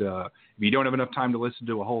if you don't have enough time to listen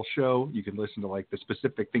to a whole show, you can listen to like the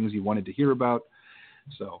specific things you wanted to hear about.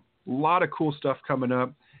 So a lot of cool stuff coming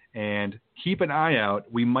up, and keep an eye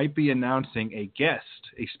out. We might be announcing a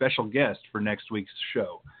special guest for next week's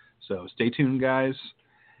show. So stay tuned, guys.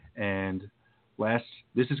 And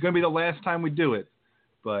this is going to be the last time we do it,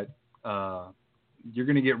 but you're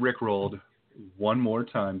going to get rickrolled one more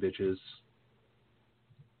time, bitches.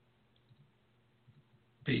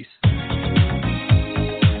 Peace.